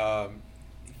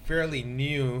fairly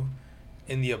new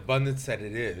in the abundance that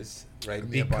it is, right? In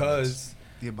the Because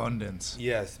The abundance.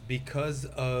 yes, because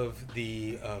of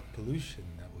the pollution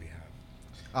that we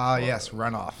have. Yes,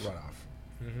 runoff. Runoff.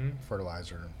 Mm-hmm.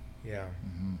 Fertilizer. Yeah.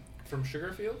 Mm-hmm. From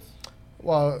sugar fields?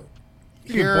 Well,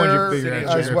 You can point your here finger at as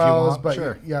sugar if you well as, want, but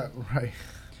sure. yeah, right.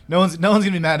 No one's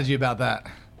gonna be mad at you about that.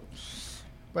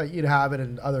 But you'd have it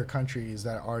in other countries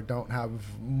that don't have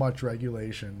much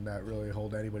regulation that really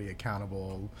hold anybody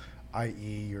accountable,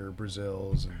 i.e., your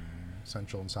Brazils and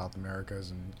Central and South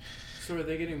Americas, and So are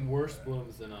they getting worse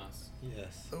blooms than us?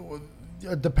 Yes.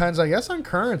 it depends, I guess, on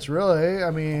currents. Really,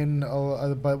 I mean,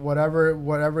 but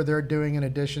whatever they're doing in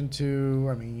addition to,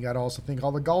 I mean, you got to also think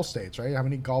all the Gulf states, right? How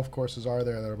many golf courses are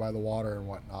there that are by the water and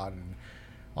whatnot, and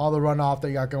all the runoff that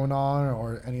you got going on,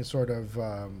 or any sort of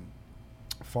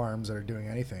farms that are doing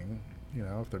anything, you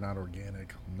know, if they're not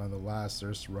organic, nonetheless,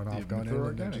 there's runoff Even going if in. they're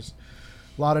And they're organic. just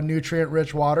a lot of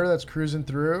nutrient-rich water that's cruising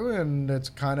through, and it's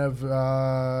kind of,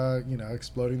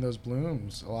 exploding those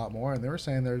blooms a lot more. And they were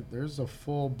saying there's a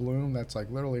full bloom that's like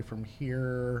literally from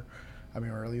here, I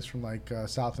mean, or at least from like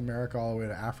South America all the way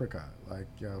to Africa, like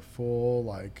full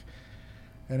like.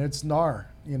 and it's gnar.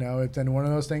 You know, it's and one of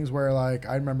those things where like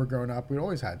I remember growing up, we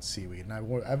always had seaweed, and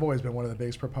I've always been one of the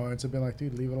biggest proponents of being like,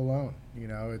 dude, leave it alone. You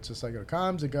know, it's just like it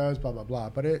comes, it goes, blah blah blah.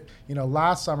 But it, you know,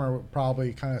 last summer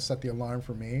probably kind of set the alarm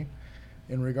for me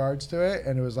in regards to it,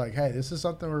 and it was like, hey, this is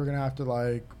something we're gonna have to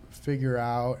like figure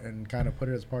out and kind of put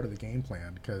it as part of the game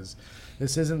plan, because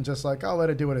this isn't just like, oh, let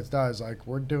it do what it does. Like,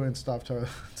 we're doing stuff to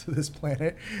this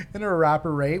planet in a rapid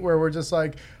rate where we're just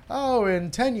like, oh, in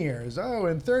 10 years, oh,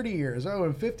 in 30 years, oh,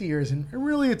 in 50 years, and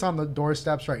really it's on the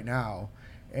doorsteps right now.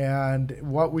 And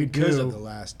what we because do of the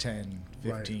last 10,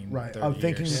 15, right, 30 of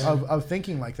thinking years. of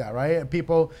thinking like that, right? And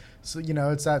people, so you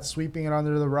know, it's that sweeping it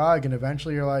under the rug, and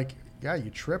eventually you're like, yeah, you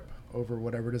trip over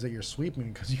whatever it is that you're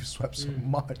sweeping because you swept so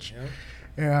much. Yeah.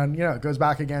 And, you know, it goes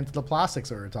back again to the plastics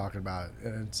that we were talking about.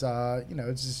 And it's, you know,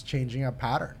 it's just changing up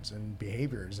patterns and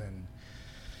behaviors. And,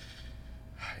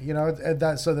 you know, so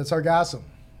that's sargassum.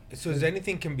 So is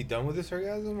anything can be done with this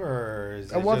orgasm, or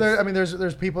is it Well, just...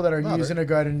 there's people that are No, using it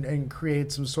good and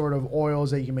create some sort of oils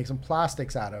that you can make some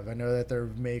plastics out of. I know that they're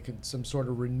making some sort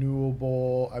of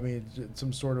renewable,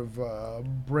 some sort of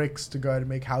bricks to go ahead and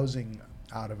make housing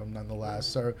out of them nonetheless.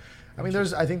 So, I mean,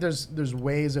 I think there's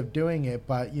ways of doing it,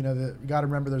 but you know, you got to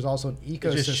remember there's also an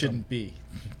ecosystem. It just shouldn't be.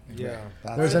 Yeah.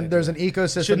 There's an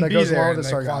ecosystem Shouldn't that be goes there along in with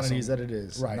the the sargassum. quantities that it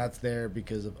is. Right. And that's there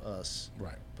because of us.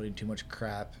 Right. Putting too much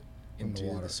crap In the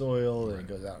into water. the soil, and it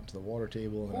goes out into the water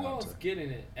table. And Who out else to, getting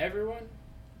it? Everyone?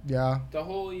 Yeah. The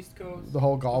whole East Coast? The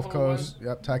whole Gulf whole Coast,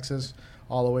 yep, Texas,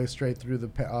 all the way straight through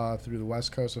the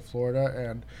west coast of Florida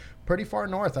and pretty far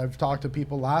north. I've talked to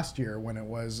people last year when it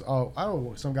was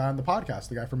some guy on the podcast,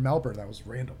 the guy from Melbourne, that was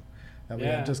random, that we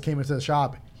Yeah. just came into the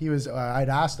shop. He was I'd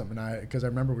asked him, and because I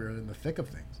remember we were in the thick of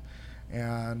things,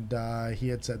 and he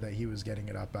had said that he was getting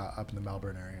it up in the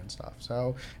Melbourne area and stuff.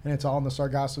 So, and it's all in the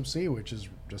Sargasso Sea, which is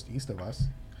just east of us,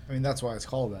 I mean, that's why it's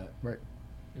called that. right?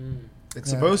 Mm. It's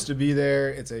Yeah. supposed to be there.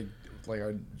 It's a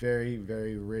very,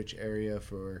 very rich area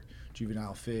for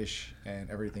juvenile fish and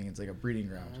everything. It's like a breeding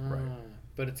ground. Ah,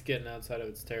 but it's getting outside of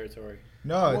its territory.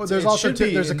 No, Well, there's also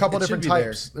there's a couple it should different be there.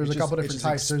 types. There's It's a couple just- different it's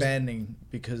types. just There's expanding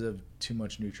because of too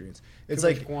much nutrients. It's Too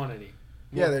much like quantity.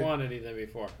 Yeah, More they're- quantity than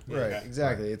before. right, Okay.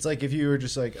 exactly. It's like if you were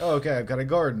just like, oh, okay, I've got a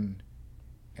garden,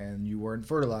 and you weren't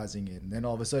fertilizing it, and then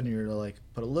all of a sudden you're like,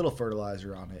 put a little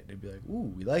fertilizer on it, and it'd be like,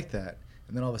 ooh, we like that.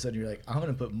 And then all of a sudden you're like, I'm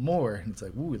gonna put more, and it's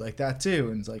like, ooh, we like that too,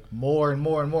 and it's like more and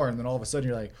more and more, and then all of a sudden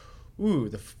you're like, ooh,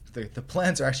 the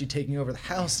plants are actually taking over the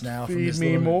house now. from feed this me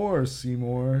little- more,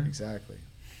 Seymour. Exactly.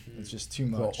 It's just too A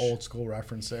much. little old school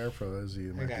reference there for those of you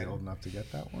who might got be it. old enough to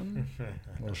get that one.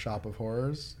 Little Shop of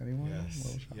Horrors. Anyone? Yes,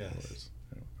 Little Shop yes. of Horrors.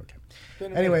 Okay.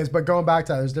 Been a Anyways, but going back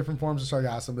to that, there's different forms of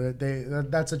sargassum.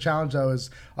 That's a challenge, though, is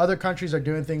other countries are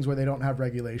doing things where they don't have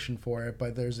regulation for it,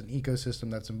 but there's an ecosystem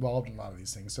that's involved in a lot of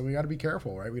these things. So we got to be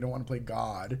careful, right? We don't want to play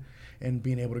God and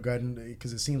being able to go ahead and,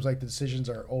 because it seems like the decisions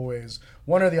are always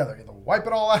one or the other. Either wipe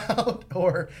it all out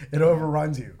or it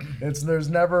overruns you. There's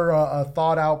never a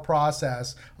thought out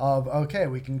process of, okay,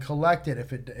 we can collect it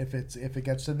if it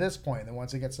gets to this point. Then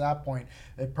once it gets to that point,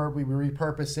 we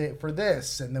repurpose it for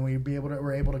this, and then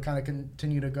we're able to kind of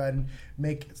continue to go ahead and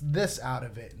make this out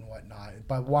of it and whatnot.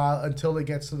 But until it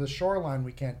gets to the shoreline,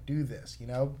 we can't do this. You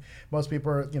know, most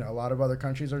people are, a lot of other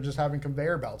countries are just having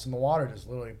conveyor belts in the water, just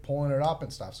literally pulling it up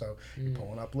and stuff. So you're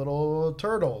pulling up little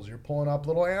turtles, you're pulling up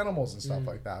little animals and stuff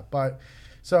like that. But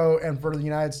and for the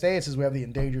United States, is we have the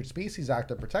Endangered Species Act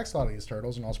that protects a lot of these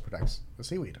turtles and also protects the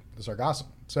seaweed, the sargassum.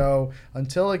 So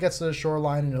until it gets to the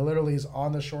shoreline and it literally is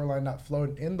on the shoreline, not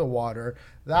floating in the water,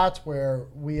 that's where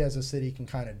we as a city can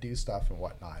kind of do stuff and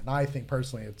whatnot. And I think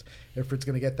personally, if it's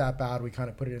going to get that bad, we kind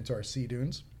of put it into our sea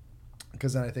dunes.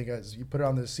 Because then I think as you put it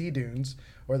on the sea dunes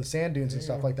or the sand dunes and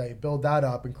stuff like that, you build that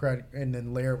up and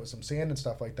then layer it with some sand and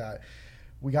stuff like that.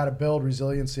 We got to build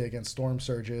resiliency against storm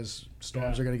surges.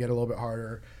 Storms are going to get a little bit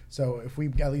harder. So if we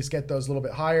at least get those a little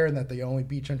bit higher, and that the only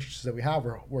beach entrances that we have,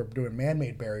 we're doing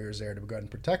man-made barriers there to go ahead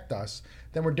and protect us,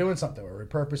 then we're doing something. We're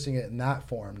repurposing it in that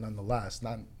form nonetheless.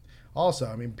 Also,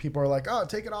 I mean, people are like, oh,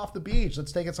 take it off the beach.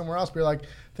 Let's take it somewhere else. But you're like,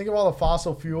 think of all the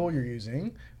fossil fuel you're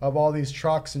using, of all these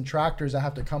trucks and tractors that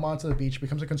have to come onto the beach. It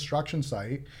becomes a construction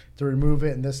site to remove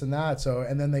it and this and that. So,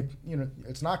 and then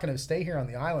it's not going to stay here on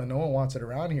the island. No one wants it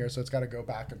around here. So it's got to go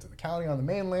back into the county on the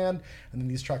mainland. And then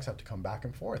these trucks have to come back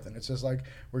and forth. And it's just like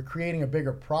we're creating a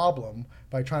bigger problem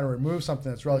by trying to remove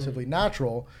something that's relatively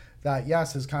natural that,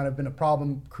 yes, has kind of been a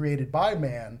problem created by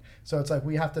man. So it's like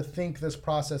we have to think this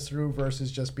process through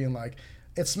versus just being like,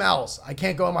 it smells, I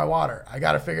can't go in my water, I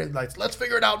got to let's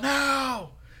figure it out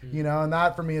now. And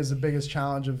that for me is the biggest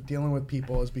challenge of dealing with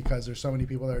people, is because there's so many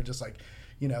people that are just like,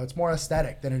 it's more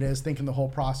aesthetic than it is thinking the whole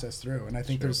process through. And I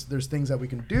think there's things that we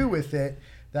can do with it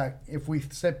that if we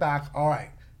sit back, all right,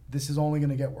 this is only going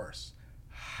to get worse.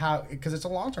 How? Because it's a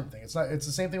long-term thing. It's the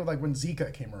same thing with like when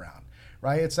Zika came around,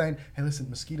 right? It's saying, hey, listen,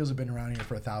 mosquitoes have been around here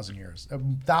for 1,000 years,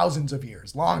 thousands of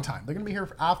years, long time. They're going to be here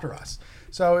after us.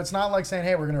 So it's not like saying,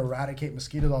 hey, we're going to eradicate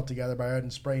mosquitoes altogether by ahead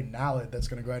and spray Naled that's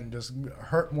going to go ahead and just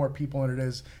hurt more people than it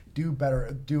is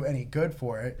do any good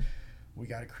for it. We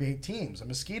got to create teams, a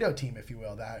mosquito team, if you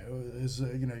will. That is,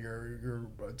 your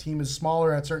team is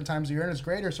smaller at certain times of year and it's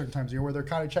greater at certain times of year where they're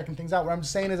kind of checking things out. What I'm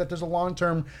saying is that there's a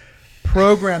long-term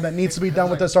program that needs to be done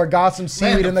with the sargassum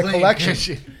seaweed and the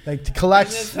collection. Like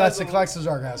collects the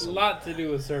sargassum. A lot to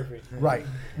do with surfing. Right,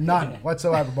 none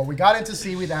whatsoever. But we got into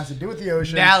seaweed that has to do with the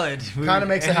ocean. Naled. Kind of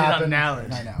makes it happen.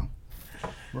 Naled. I know.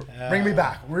 Bring me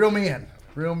back. Reel me in.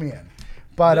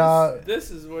 But this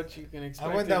is what you can expect.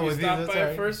 I went if down you with you, stop that's by all a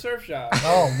right. first surf shop.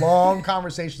 oh, long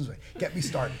conversations. Get me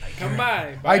started. Come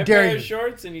by. Buy I a dare pair you. of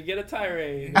shorts and you get a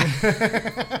tirade.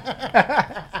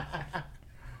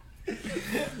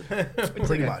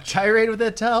 Pretty much. Tirade with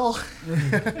a towel.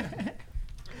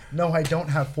 No, I don't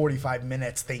have 45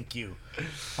 minutes. Thank you.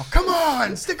 Oh, come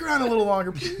on. Stick around a little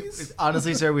longer, please.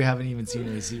 Honestly, sir, we haven't even seen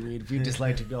any seaweed. We'd just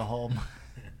like to go home.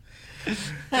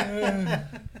 But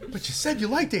you said you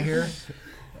liked it here.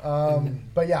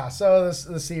 But yeah, so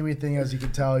the seaweed thing, as you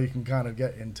can tell, you can kind of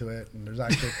get into it. And there's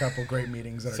actually a couple great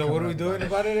meetings that are So coming what are we up doing about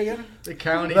about it again? The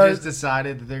county That- just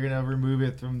decided that they're going to remove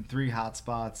it from 3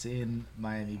 hotspots in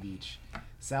Miami Beach.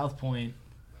 South Point,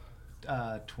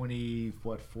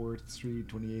 4th Street,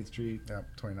 28th Street, Yeah,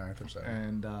 29th or so.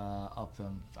 and up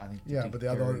them, I think. Yeah, but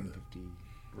the other- 53rd and 50.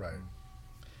 Right.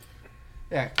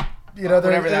 Yeah.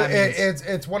 Whatever that means.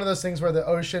 it's one of those things where the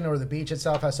ocean or the beach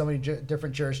itself has so many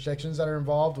different jurisdictions that are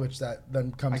involved, which that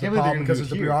then I comes to can't the believe they're problem gonna because do of it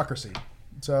the here. bureaucracy.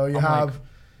 So you I'm have like,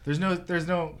 there's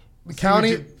no the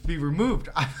county. seaweed to be removed.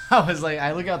 I was like,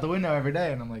 I look out the window every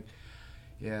day and I'm like,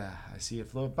 yeah, I see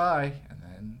it float by and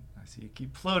then I see it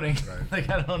keep floating. Right. Like,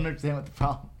 I don't understand what the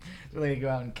problem. They're like, go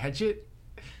out and catch it.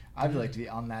 I'd like to be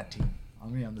on that team.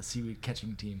 I'm on the seaweed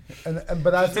catching team. But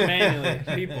that's Manually,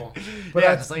 people. But Yeah,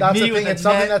 that's, it's like that's me the with thing. a It's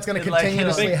something net that's going to and, like,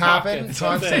 continuously big happen. pockets, So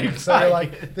I'm saying, something. so you're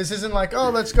like, this isn't like,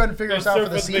 oh, let's go and figure this out for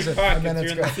the season, and then it's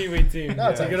you're in the good. seaweed team. No,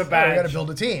 it's you like, get a we badge. got to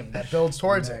build a team that builds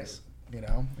towards Nice. it,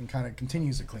 and kind of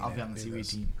continues to clean I'll it. be on the and do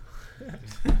seaweed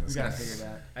this. team. We gotta figure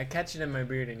that. I catch it in my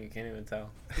beard and you can't even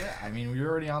tell. Yeah, I mean, we're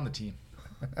already on the team.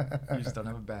 You just don't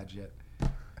have a badge yet.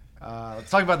 Let's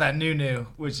talk about that new,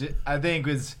 which I think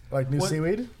was Like new what-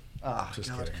 seaweed? Oh, Just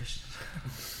God, kidding. Christian.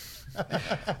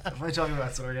 If I talk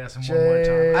about sargassum one more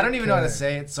time, I don't even know how to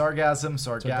say it. Sargassum,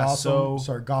 sargasso.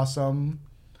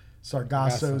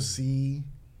 Sargasso Sea.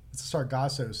 It's a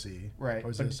Sargasso Sea. Right. Or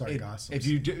is but it Sargasso? if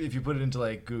you put it into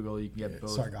like Google, you can get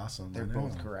both. Sargassum. They're I know.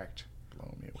 both correct.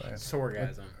 Blow me away.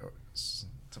 Sorgasm. It's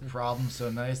a problem so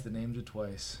nice they named it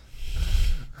twice.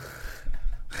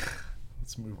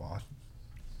 Let's move on.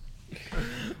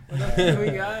 What else do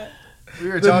we got? We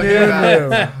were talking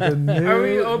about. Are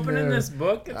we opening this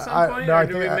book at some point, or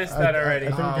did we miss that already? I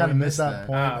think we Oh, kind we of missed missed that that.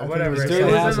 point. I think Whatever. was It doing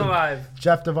was awesome. in the live.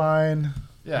 Jeff Devine.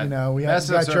 Yeah, We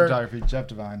Master of got your, Cinematography, Jeff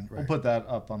Devine. We'll Right. put that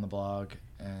up on the blog,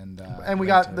 and we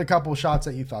got the couple shots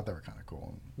that you thought that were kind of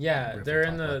cool. Yeah, Briefly they're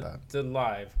in talk about the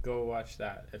live. Go watch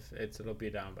that. If it'll be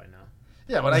down by now.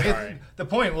 Yeah, but I Sorry. guess the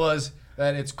point was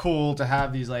that it's cool to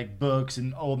have these like books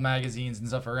and old magazines and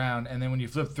stuff around, and then when you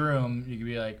flip through them, you can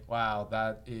be like, "Wow,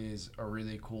 that is a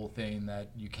really cool thing that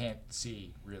you can't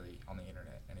see really on the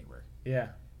internet anywhere." Yeah.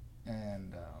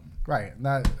 And Right, and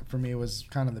that for me was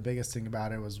kind of the biggest thing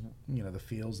about it was the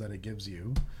feels that it gives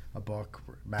you, a book,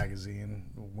 magazine,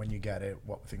 when you get it,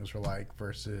 what things were like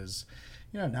versus,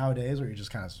 nowadays where you're just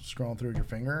kind of scrolling through your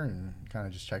finger and kind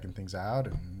of just checking things out,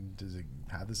 and does it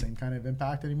have the same kind of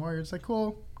impact anymore? You're just like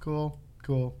cool.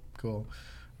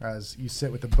 Whereas you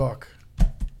sit with the book,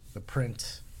 the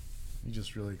print, you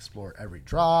just really explore every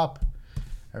drop,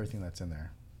 everything that's in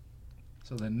there.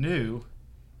 so the new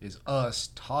is us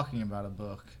talking about a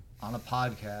book on a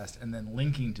podcast and then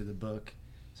linking to the book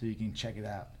so you can check it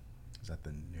out. Is that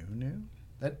the new?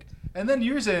 And then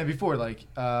you were saying before, like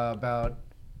about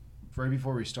right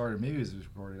before we started, maybe it was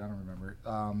recorded, I don't remember.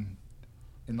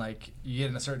 And like you get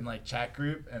in a certain like chat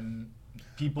group, and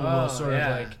people will sort of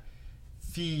like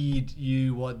feed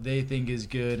you what they think is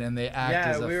good, and they act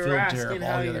as a we were filter asking of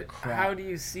all the other crap. how do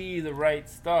you see the right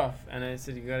stuff, and I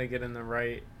said you got to get in the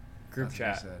right group That's what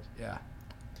chat. you said. Yeah.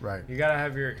 Right. You gotta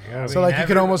have your. So like you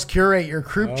can almost curate your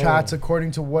group Oh. chats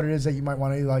according to what it is that you might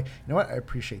want to like. You know what? I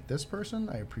appreciate this person.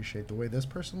 I appreciate the way this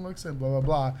person looks, and blah blah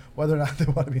blah. Whether or not they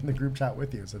want to be in the group chat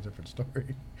with you is a different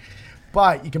story.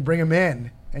 But you can bring them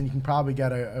in, and you can probably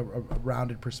get a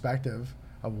rounded perspective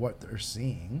of what they're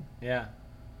seeing. Yeah.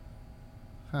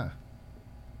 Huh.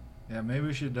 Yeah, maybe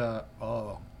we should.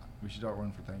 We should start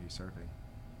one for Thank You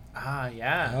Surfing,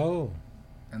 Yeah. Oh.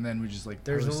 and then we just like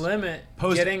There's post, a limit.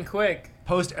 post- Get in quick.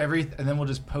 post everything, and then we'll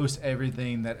just post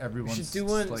everything that everyone. We should do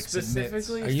one like specifically.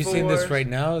 submits. Are you saying this right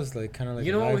now? Is like kind of like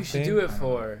You a know what live we should thing? do it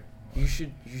for? You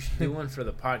should do one for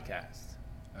the podcast.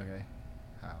 Okay.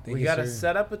 How? Thank We you, gotta sir.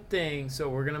 set up a thing, so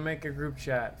we're gonna make a group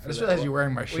chat. I just realized you're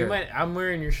wearing my We shirt. might. I'm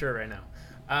wearing your shirt right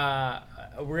now.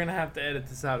 We're gonna have to edit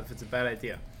this out if it's a bad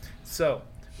idea. So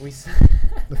we.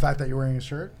 The fact that you're wearing a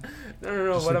shirt.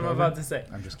 No. Just What I'm sleep about over? to say.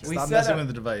 I'm just kidding. We Stop set messing up- with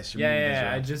the device. You're moving things Yeah.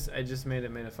 around. I just made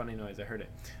a funny noise. I heard it.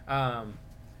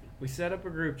 We set up a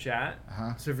group chat.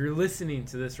 Uh-huh. So if you're listening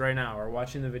to this right now or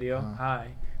watching the video, Uh-huh. hi,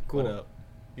 cool. What up?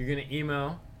 You're gonna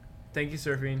email Thank You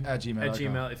Surfing At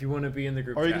gmail.com. if you want to be in the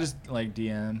group Or chat. you can just like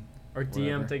DM. Or DM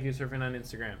whatever. Thank You Surfing on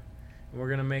Instagram. And we're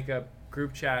gonna make a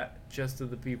group chat just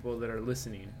of the people that are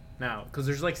listening now, because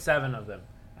there's like 7 of them.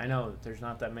 I know that there's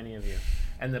not that many of you,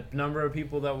 and the number of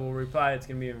people that will reply, it's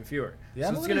gonna be even fewer. Yeah, so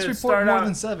I'm it's gonna gonna report start more out.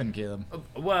 than 7, Caleb.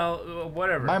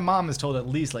 Whatever. My mom has told at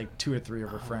least like 2 or 3 of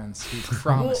her friends who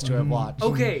promised to have watched.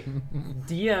 Okay,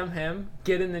 DM him,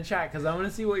 get in the chat, because I want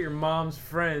to see what your mom's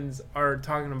friends are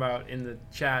talking about in the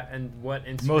chat and what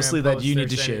Instagram Mostly that posts you they're need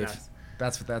to sending shave. us.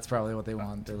 That's probably what they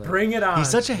want. They're like, Bring it on. he's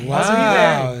such a Wow.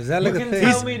 handsome Is that like You a can thing?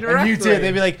 tell me And directly. you too.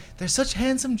 They'd be like, they're such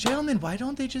handsome gentlemen. Why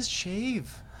don't they just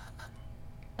shave?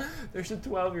 There's a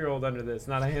 12-year-old under this,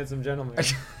 not a handsome gentleman.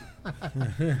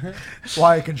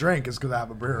 Why I can drink is because I have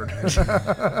a beard.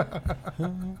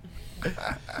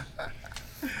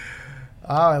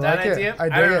 I That like idea? it. I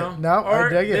dig don't it. know. No, or I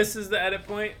dig it. this is the edit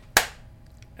point,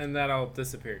 and that all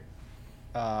disappeared.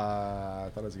 I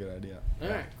thought it was a good idea. All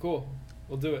right, cool.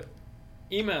 We'll do it.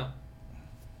 Email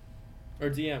or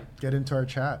DM. Get into our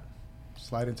chat.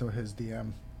 Slide into his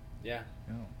DM. Yeah.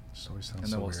 Yeah. Just always sounds And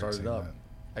so then we'll weird start it saying up. that.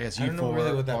 I guess I you don't know four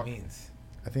really what that are- means.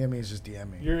 I think it means just DM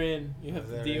me. You're in. You have Is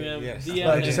to that DM. right? Yes. DM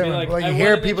Like, him. just Be saying, like, like I you hear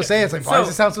wanted to people ch- say it's like, why does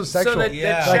it sound so sexual? that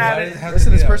Yeah. chat Like, is- how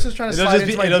Listen, do this we- person's trying to It'll slide just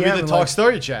be into my it'll be DM the and, talk like,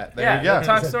 story chat. There Yeah, you go. the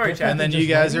talk story chat. And then Just you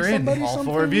guys are writing in. somebody All 4 of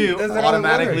something? you That's how it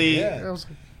automatically, works, yeah. It was-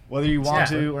 whether you want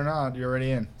Yeah. to or not, you're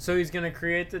already in. So he's gonna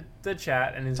create the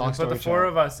chat and he's Talk gonna put the story 4 chat.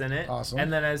 of us in it. Awesome.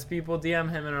 And then as people DM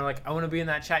him and are like, I want to be in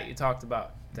that chat you talked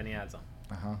about, then he adds them.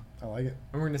 Uh-huh. I like it.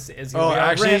 And we're gonna see. It's gonna be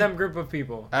actually- a random group of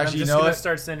people. And actually, you I'm just know gonna what?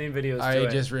 start sending videos. I to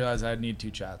it. just realized I need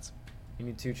 2 chats. You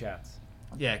need 2 chats.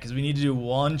 Yeah, because we need to do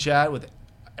one chat with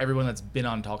everyone that's been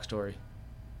on Talk Story,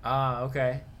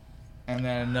 Okay. and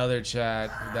then another chat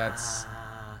that's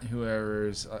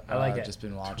whoever's I like it. just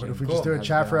been watching. What if we Cool. just do a Has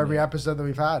chat been for on every it. episode that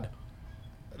we've had?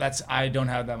 I don't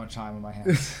have that much time on my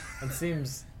hands. It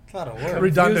seems It's a lot of work.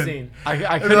 Redundant. confusing.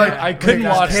 I couldn't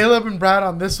Like, watch Caleb and Brad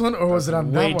on this one, or was it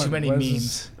on way that one? too many What is memes.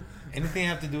 this? Anything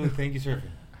have to do with Thank You Surfing?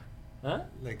 Huh?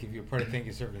 Like if you're part of Thank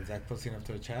You Surfing, is that close enough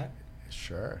to a chat?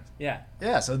 Sure. Yeah.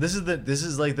 Yeah, so this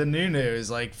is like the new news,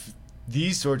 like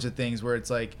these sorts of things where it's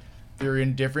like they're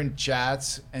in different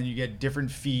chats and you get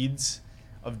different feeds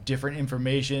of different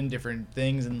information, different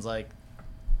things, and it's like,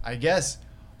 I guess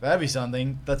that'd be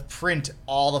something. Let's print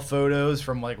all the photos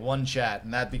from like one chat,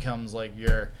 and that becomes like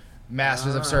your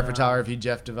Masters of Surf Ah. Photography,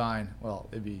 Jeff Devine. Well,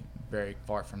 it'd be very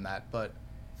far from that, but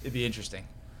it'd be interesting.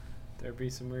 There'd be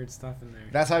some weird stuff in there.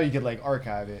 That's how you could like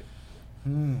archive it.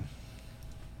 Hmm.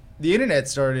 The internet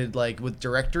started like with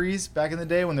directories back in the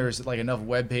day when there was like enough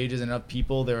web pages and enough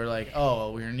people. They were like,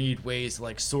 oh, we need ways to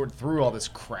like sort through all this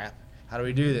crap. How do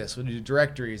we do this? We do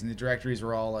directories, and the directories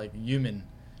were all like human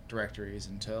directories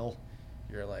until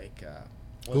you're like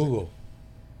what was it? Google.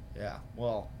 Yeah,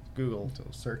 well, Google. So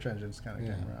search engines kind of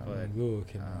Yeah, came around. but- Google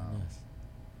came out. Yes.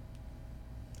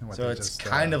 And what So they it's just,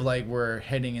 kind of like we're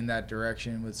heading in that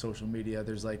direction with social media.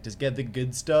 There's like, to get the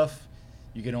good stuff,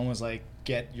 you can almost like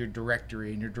get your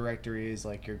directory, and your directory is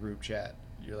like your group chat.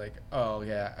 You're like, oh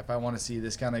yeah, if I want to see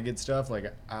this kind of good stuff,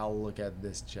 like I'll look at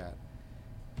this chat.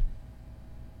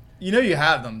 You know you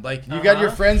have them. Like you got your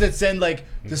Uh-huh. friends that send like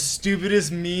the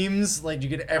stupidest memes like you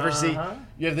could ever see. Uh-huh.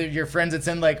 You have your friends that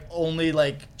send like only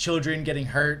like children getting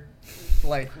hurt.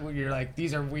 Like when you're like,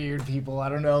 these are weird people. I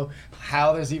don't know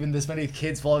how there's even this many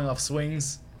kids falling off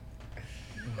swings.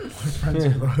 friends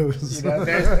of those. You know,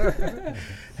 there's-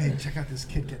 Hey, check out this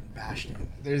kid getting bashed in.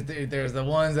 There's the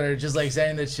ones that are just like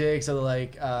sending the chicks, so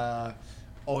like,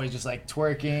 always just like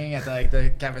twerking at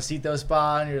the Cafecito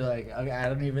spot, and you're like, okay, I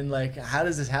don't even like. How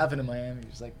does this happen in Miami? You're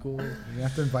just like, cool. You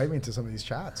have to invite me to some of these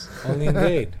chats. Only in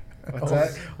Dade. What's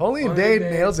that? Only in Dade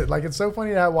nails it. Like, it's so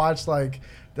funny to watch like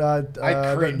the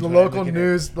cringe when I local look at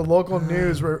news. The local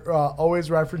news were always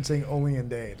referencing Only in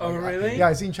Dade. Oh, Like, really? Yeah,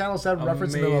 I seen Channel 7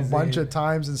 referencing them a bunch of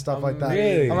times and stuff like that.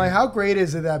 Really? I'm like, how great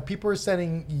is it that people are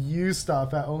sending you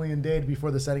stuff at Only in Dade before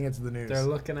they're sending it to the news? They're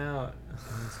looking out.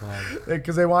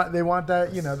 Because they want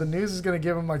that, you know, the news is going to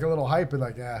give them like a little hype, and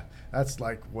like, yeah, that's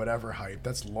like whatever hype,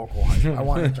 that's local hype. I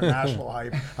want international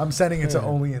hype. I'm sending it to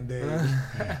Only in Dade.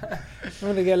 I'm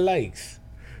gonna get likes.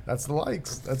 That's the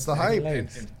likes. That's the hype.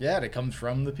 Likes. Yeah, it comes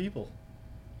from the people.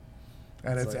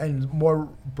 And It's it's like- and more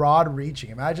broad reaching.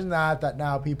 Imagine that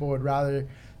now people would rather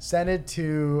send it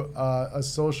to a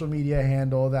social media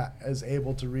handle that is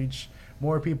able to reach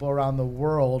more people around the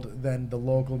world than the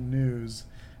local news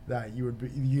that you would be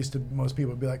used to. Most people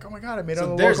would be like, oh my god, I made it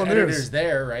So on the there's local editors news.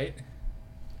 there, right?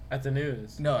 At the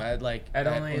news. No, at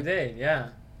Only a Dade, yeah.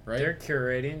 right. They're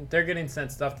curating. They're getting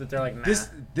sent stuff that they're like, nah.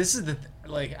 This is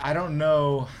like I don't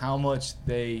know how much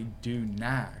they do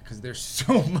now because there's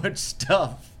so much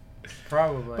stuff.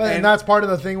 Probably. But and that's part of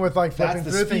the thing with like That's flipping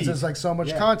the through things. speed. There's like so much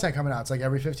Yeah. content coming out. It's like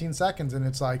every 15 seconds, and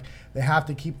it's like they have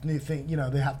to keep new thing. You know,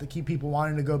 they have to keep people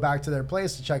wanting to go back to their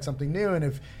place to check something new. And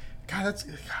if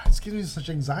it's giving me such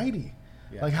anxiety,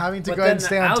 Yeah. like having to But go ahead and then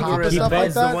stay the on top of algorithm stuff like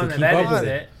is that. the one that Keep up edits with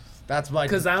it. That's my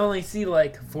Because I only see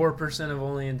like 4% of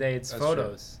Only in Dade's That's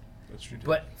photos. That's true.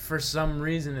 But for some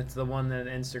reason, it's the one that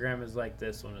Instagram is like,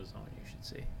 this one is the one you should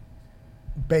see.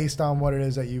 Based on what it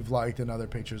is that you've liked in other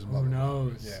pictures. And blah, Who blah, blah.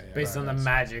 knows? Yeah, yeah, Based right, on the that's-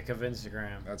 magic of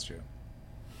Instagram. That's true.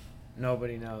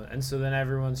 Nobody knows. And so then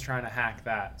everyone's trying to hack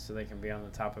that so they can be on the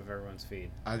top of everyone's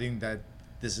feed. I think that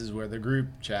this is where the group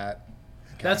chat.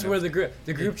 That's where the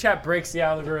group chat breaks the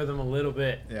algorithm a little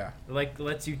bit. Yeah, Like,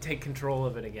 lets you take control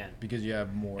of it again. because you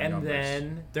have more And numbers.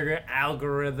 then they're going to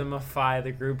algorithmify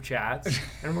the group chats.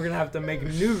 And we're going to have to make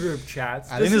new group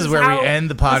chats. I think this is where we end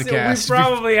the podcast. We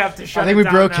probably have to shut I think it we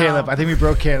down broke now. Caleb. I think we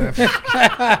broke Caleb.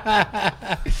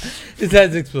 His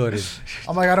head's exploded.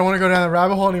 I'm like, I don't want to go down the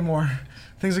rabbit hole anymore.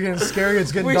 Things are getting scary.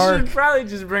 It's getting We dark. should probably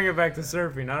just bring it back to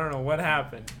surfing. I don't know what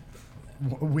happened.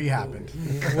 We happened.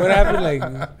 What happened?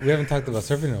 Like, we haven't talked about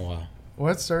surfing in a while.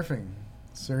 What's surfing?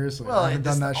 Seriously, Well, I haven't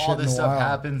done that all shit this in a stuff while.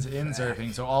 happens in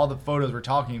surfing, so all the photos we're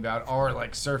talking about are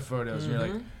like surf photos. And you're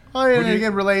like, Oh, yeah, Who and do you-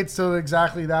 again relates to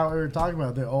exactly that what we were talking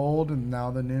about, the old and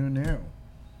now the new.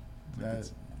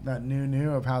 That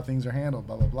new of how things are handled,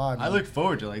 blah blah blah. I look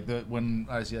forward to like when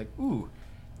I see like, ooh,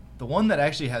 the one that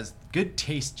actually has good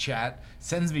taste chat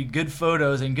sends me good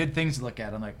photos and good things to look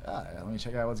at. I'm like, let me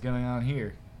check out what's going on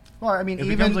here. Well, I mean, It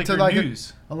even becomes like to your like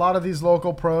news. a lot of these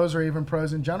local pros or even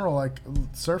pros in general, like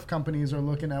surf companies are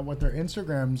looking at what their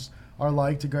Instagrams are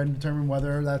like to go ahead and determine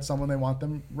whether that's someone they want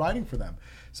them riding for them.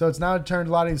 So it's now turned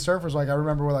a lot of these surfers, like I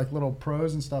remember with like little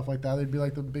pros and stuff like that, they'd be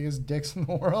like the biggest dicks in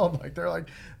the world. Like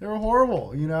they were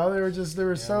horrible, you know, they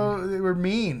were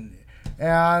mean.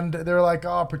 And they were like,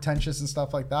 oh, pretentious and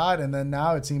stuff like that. And then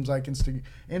now it seems like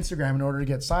Instagram, in order to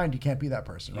get signed, you can't be that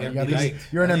person. Right? You gotta be liked.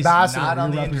 You're an At least ambassador. not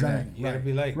on You're the internet. representing. You gotta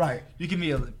be like. Right. You can be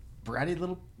a bratty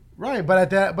little. Right,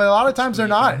 but a lot of times they're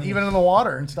not, funny. even in the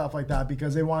water and stuff like that,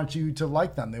 because they want you to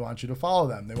like them, they want you to follow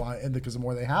them, and because the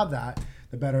more they have that,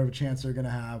 the better of a chance they're going to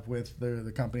have with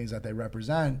the companies that they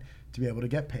represent to be able to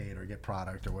get paid or get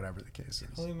product or whatever the case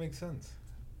is. Totally makes sense.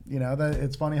 You know, that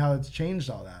it's funny how it's changed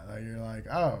all that. Like, you're like,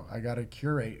 oh, I got to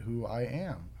curate who I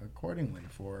am accordingly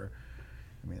for.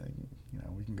 I mean, like, you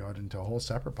know, we can go into a whole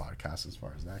separate podcast as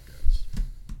far as that goes.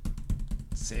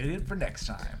 Save it for next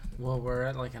time. Well, we're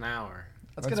at like an hour.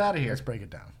 Let's get out of here. Let's break it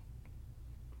down.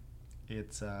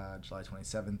 It's July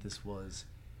 27th. This was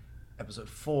episode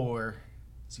 4,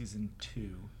 season 2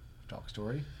 of Talk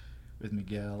Story with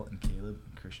Miguel and Caleb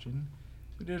and Christian.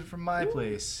 We did it from my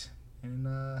place in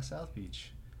South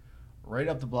Beach, right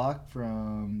up the block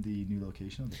from the new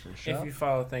location of the first shop. If you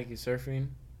follow Thank You Surfing,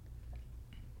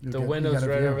 You'll the get- you window's get a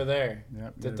right view. over there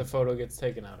Yep, that the photo gets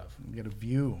taken out of. you get a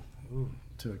view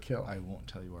to a kill. I won't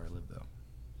tell you where I live though,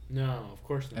 No, of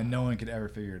course not. and no one could ever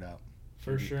figure it out.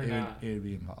 For sure not. It would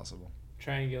be impossible.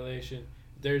 Triangulation.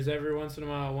 There's every once in a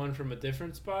while one from a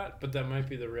different spot, but that might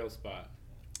be the real spot.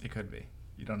 It could be.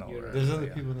 You don't know You're where. right. There's it is, other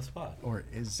yeah. people in the spot. Or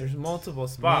is There's multiple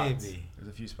spots. Maybe. There's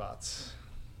a few spots,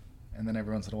 and then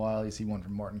every once in a while you see one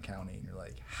from Martin County, and you're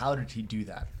like, "How did he do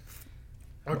that?"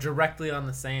 Or directly on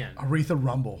the sand. Aretha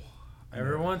Rumble?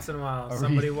 Every once in a while, Aretha.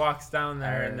 somebody walks down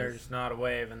there and Aretha. there's not a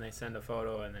wave, and they send a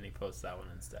photo, and then he posts that one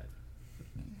instead.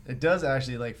 It does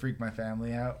actually like freak my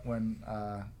family out when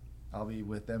I'll be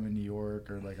with them in New York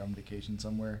or like on vacation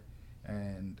somewhere,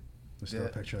 and There's still a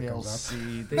picture that they'll comes up.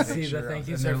 see They see the picture thank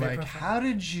you and they're surfing like, profile. how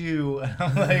did you? And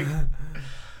I'm like,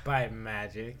 By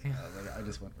magic. I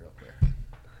just went real clear.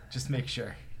 Just make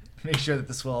sure that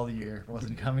the swell of the year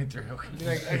wasn't coming through.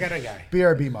 I got a guy.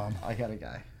 BRB mom. I got a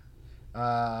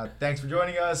guy. Thanks for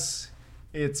joining us.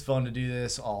 It's fun to do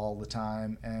this all the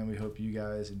time, and we hope you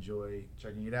guys enjoy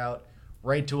checking it out.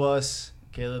 Write to us.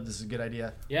 Caleb, this is a good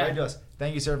idea. Yeah. Write to us.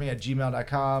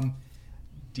 thankyousurfing@gmail.com.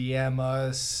 DM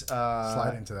us.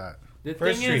 Slide into that. The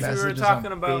First thing is, Street. we were Messages talking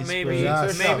on about Facebook. maybe Yeah,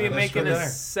 let's making go a there.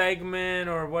 segment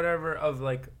or whatever of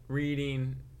like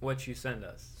reading what you send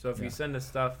us. So if Yeah. you send us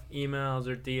stuff, emails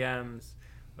or DMs,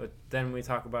 then we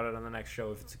talk about it on the next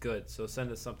show if it's good. So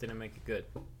send us something to make it good.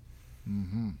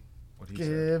 Mm-hmm. What he said.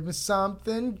 Give me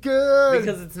something good.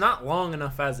 Because it's not long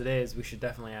enough as it is, we should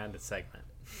definitely add a segment.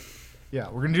 Yeah,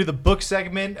 we're going to do the book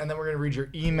segment, and then we're going to read your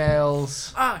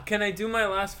emails. Can I do my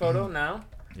last photo now?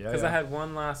 Yeah, Because I had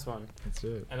one last one. Let's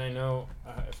do it. And I know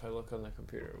if I look on the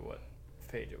computer what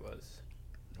page it was.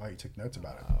 Oh, you took notes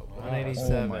about it.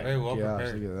 187. Oh my Hey, well gosh,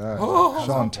 prepared. look at that. Oh.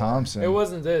 Sean Thompson. It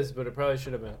wasn't this, but it probably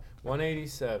should have been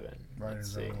 187. Right Let's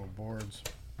in see. the little boards.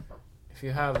 If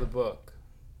you have the book,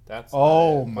 that's.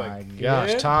 Oh not it, my but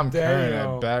gosh, Tom Curran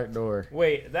damn. at backdoor.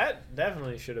 Wait, that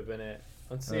definitely should have been it.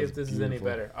 Let's see That if was this is any beautiful.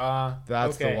 better.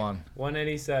 That's okay. the one.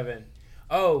 187.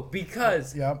 Oh,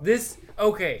 because Yep. this.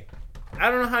 Okay, I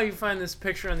don't know how you find this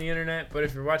picture on the internet, but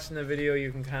if you're watching the video,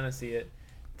 you can kind of see it.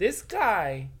 This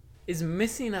guy is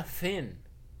missing a fin,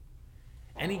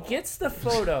 and he gets the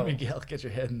photo. Miguel, get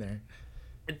your head in there.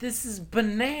 This is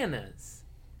bananas.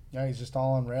 Yeah, he's just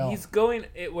all on rail. He's going.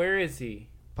 Where is he?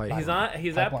 Pipe. He's on.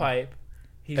 He's at Pipeline. pipe.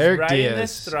 He's Eric riding Diaz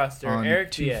this thruster. on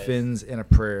Eric two Diaz. fins and a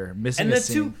prayer. Missing And a the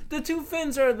scene. two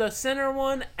fins are the center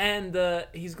one, and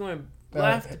he's going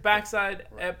left backside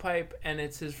at pipe, and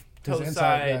it's his toe inside,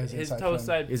 side, yeah, his his inside toe fin.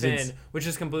 side His fin, ins- which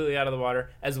is completely out of the water,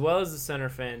 as well as the center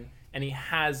fin, and he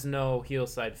has no heel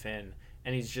side fin,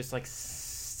 and he's just like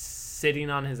sitting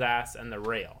on his ass and the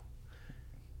rail.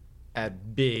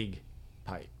 At big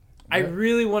pipe. I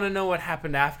really want to know what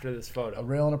happened after this a photo,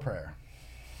 rail and a prayer.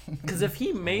 because if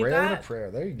he made Rail and a that, prayer.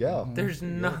 There you go. there's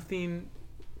nothing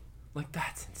like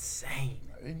that's insane.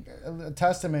 A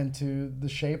testament to the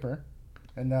shaper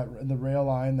and the rail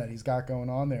line that he's got going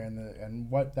on there, and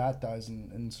what that does in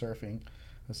surfing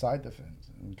aside the fins,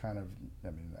 and kind of,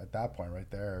 I mean, at that point right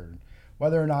there,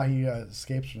 whether or not he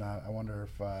escapes or not, I wonder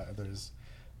if there's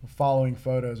following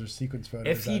photos or sequence photos.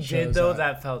 If he that did shows though,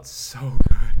 that felt so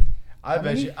good. I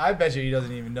bet mean- you. I bet you he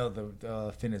doesn't even know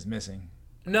the fin is missing.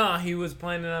 No, he was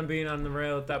planning on being on the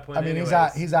rail at that point. I mean,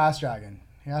 anyways. he's ass dragging.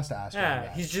 He has to ass drag. Yeah,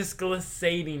 that. he's just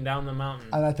glissading down the mountain.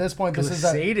 And at this point, this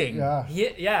Glissading? is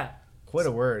yeah. Yeah, Quite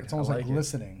a word. It's almost I like it.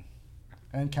 glistening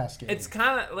and cascading. it's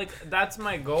kind of like that's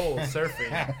my goal.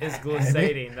 Surfing is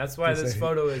glissading. That's why this Glissading.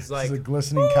 photo is This like is a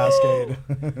glistening cascade.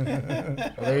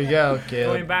 Well, there you go, kid.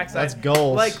 going backside. That's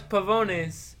goals. Like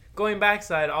Pavones going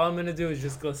backside. All I'm gonna do is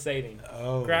just glissading.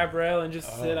 Oh. Grab rail and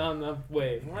just sit on the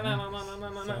wave.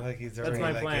 Sounds like he's That's already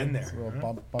my like plan. in there. A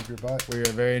little bump your butt. we are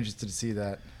very interested to see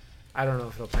that. I don't know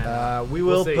if it'll pan out. We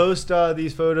We'll will see. post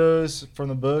these photos from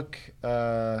the book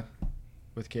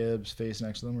with Caleb's face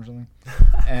next to them or something,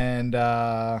 and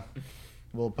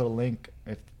we'll put a link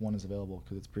if one is available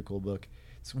because it's a pretty cool book.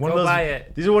 It's one Go of those. buy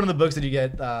it. These are one of the books that you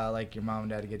get like your mom and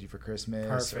dad to get you for Christmas,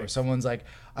 or Perfect. someone's like,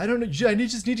 I don't know, I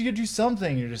just need to get you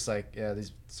something. You're just like, yeah,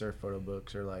 these surf photo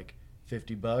books are like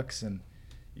 $50, and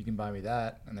you can buy me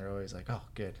that. And they're always like, oh,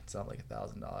 good, it's not like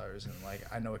 $1,000, and like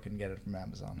I know I can get it from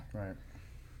Amazon. Right.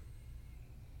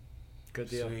 Good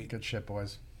deal. Sweet. Good shit,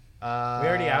 boys. We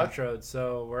already outroed,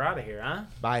 so we're out of here, huh?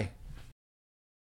 Bye.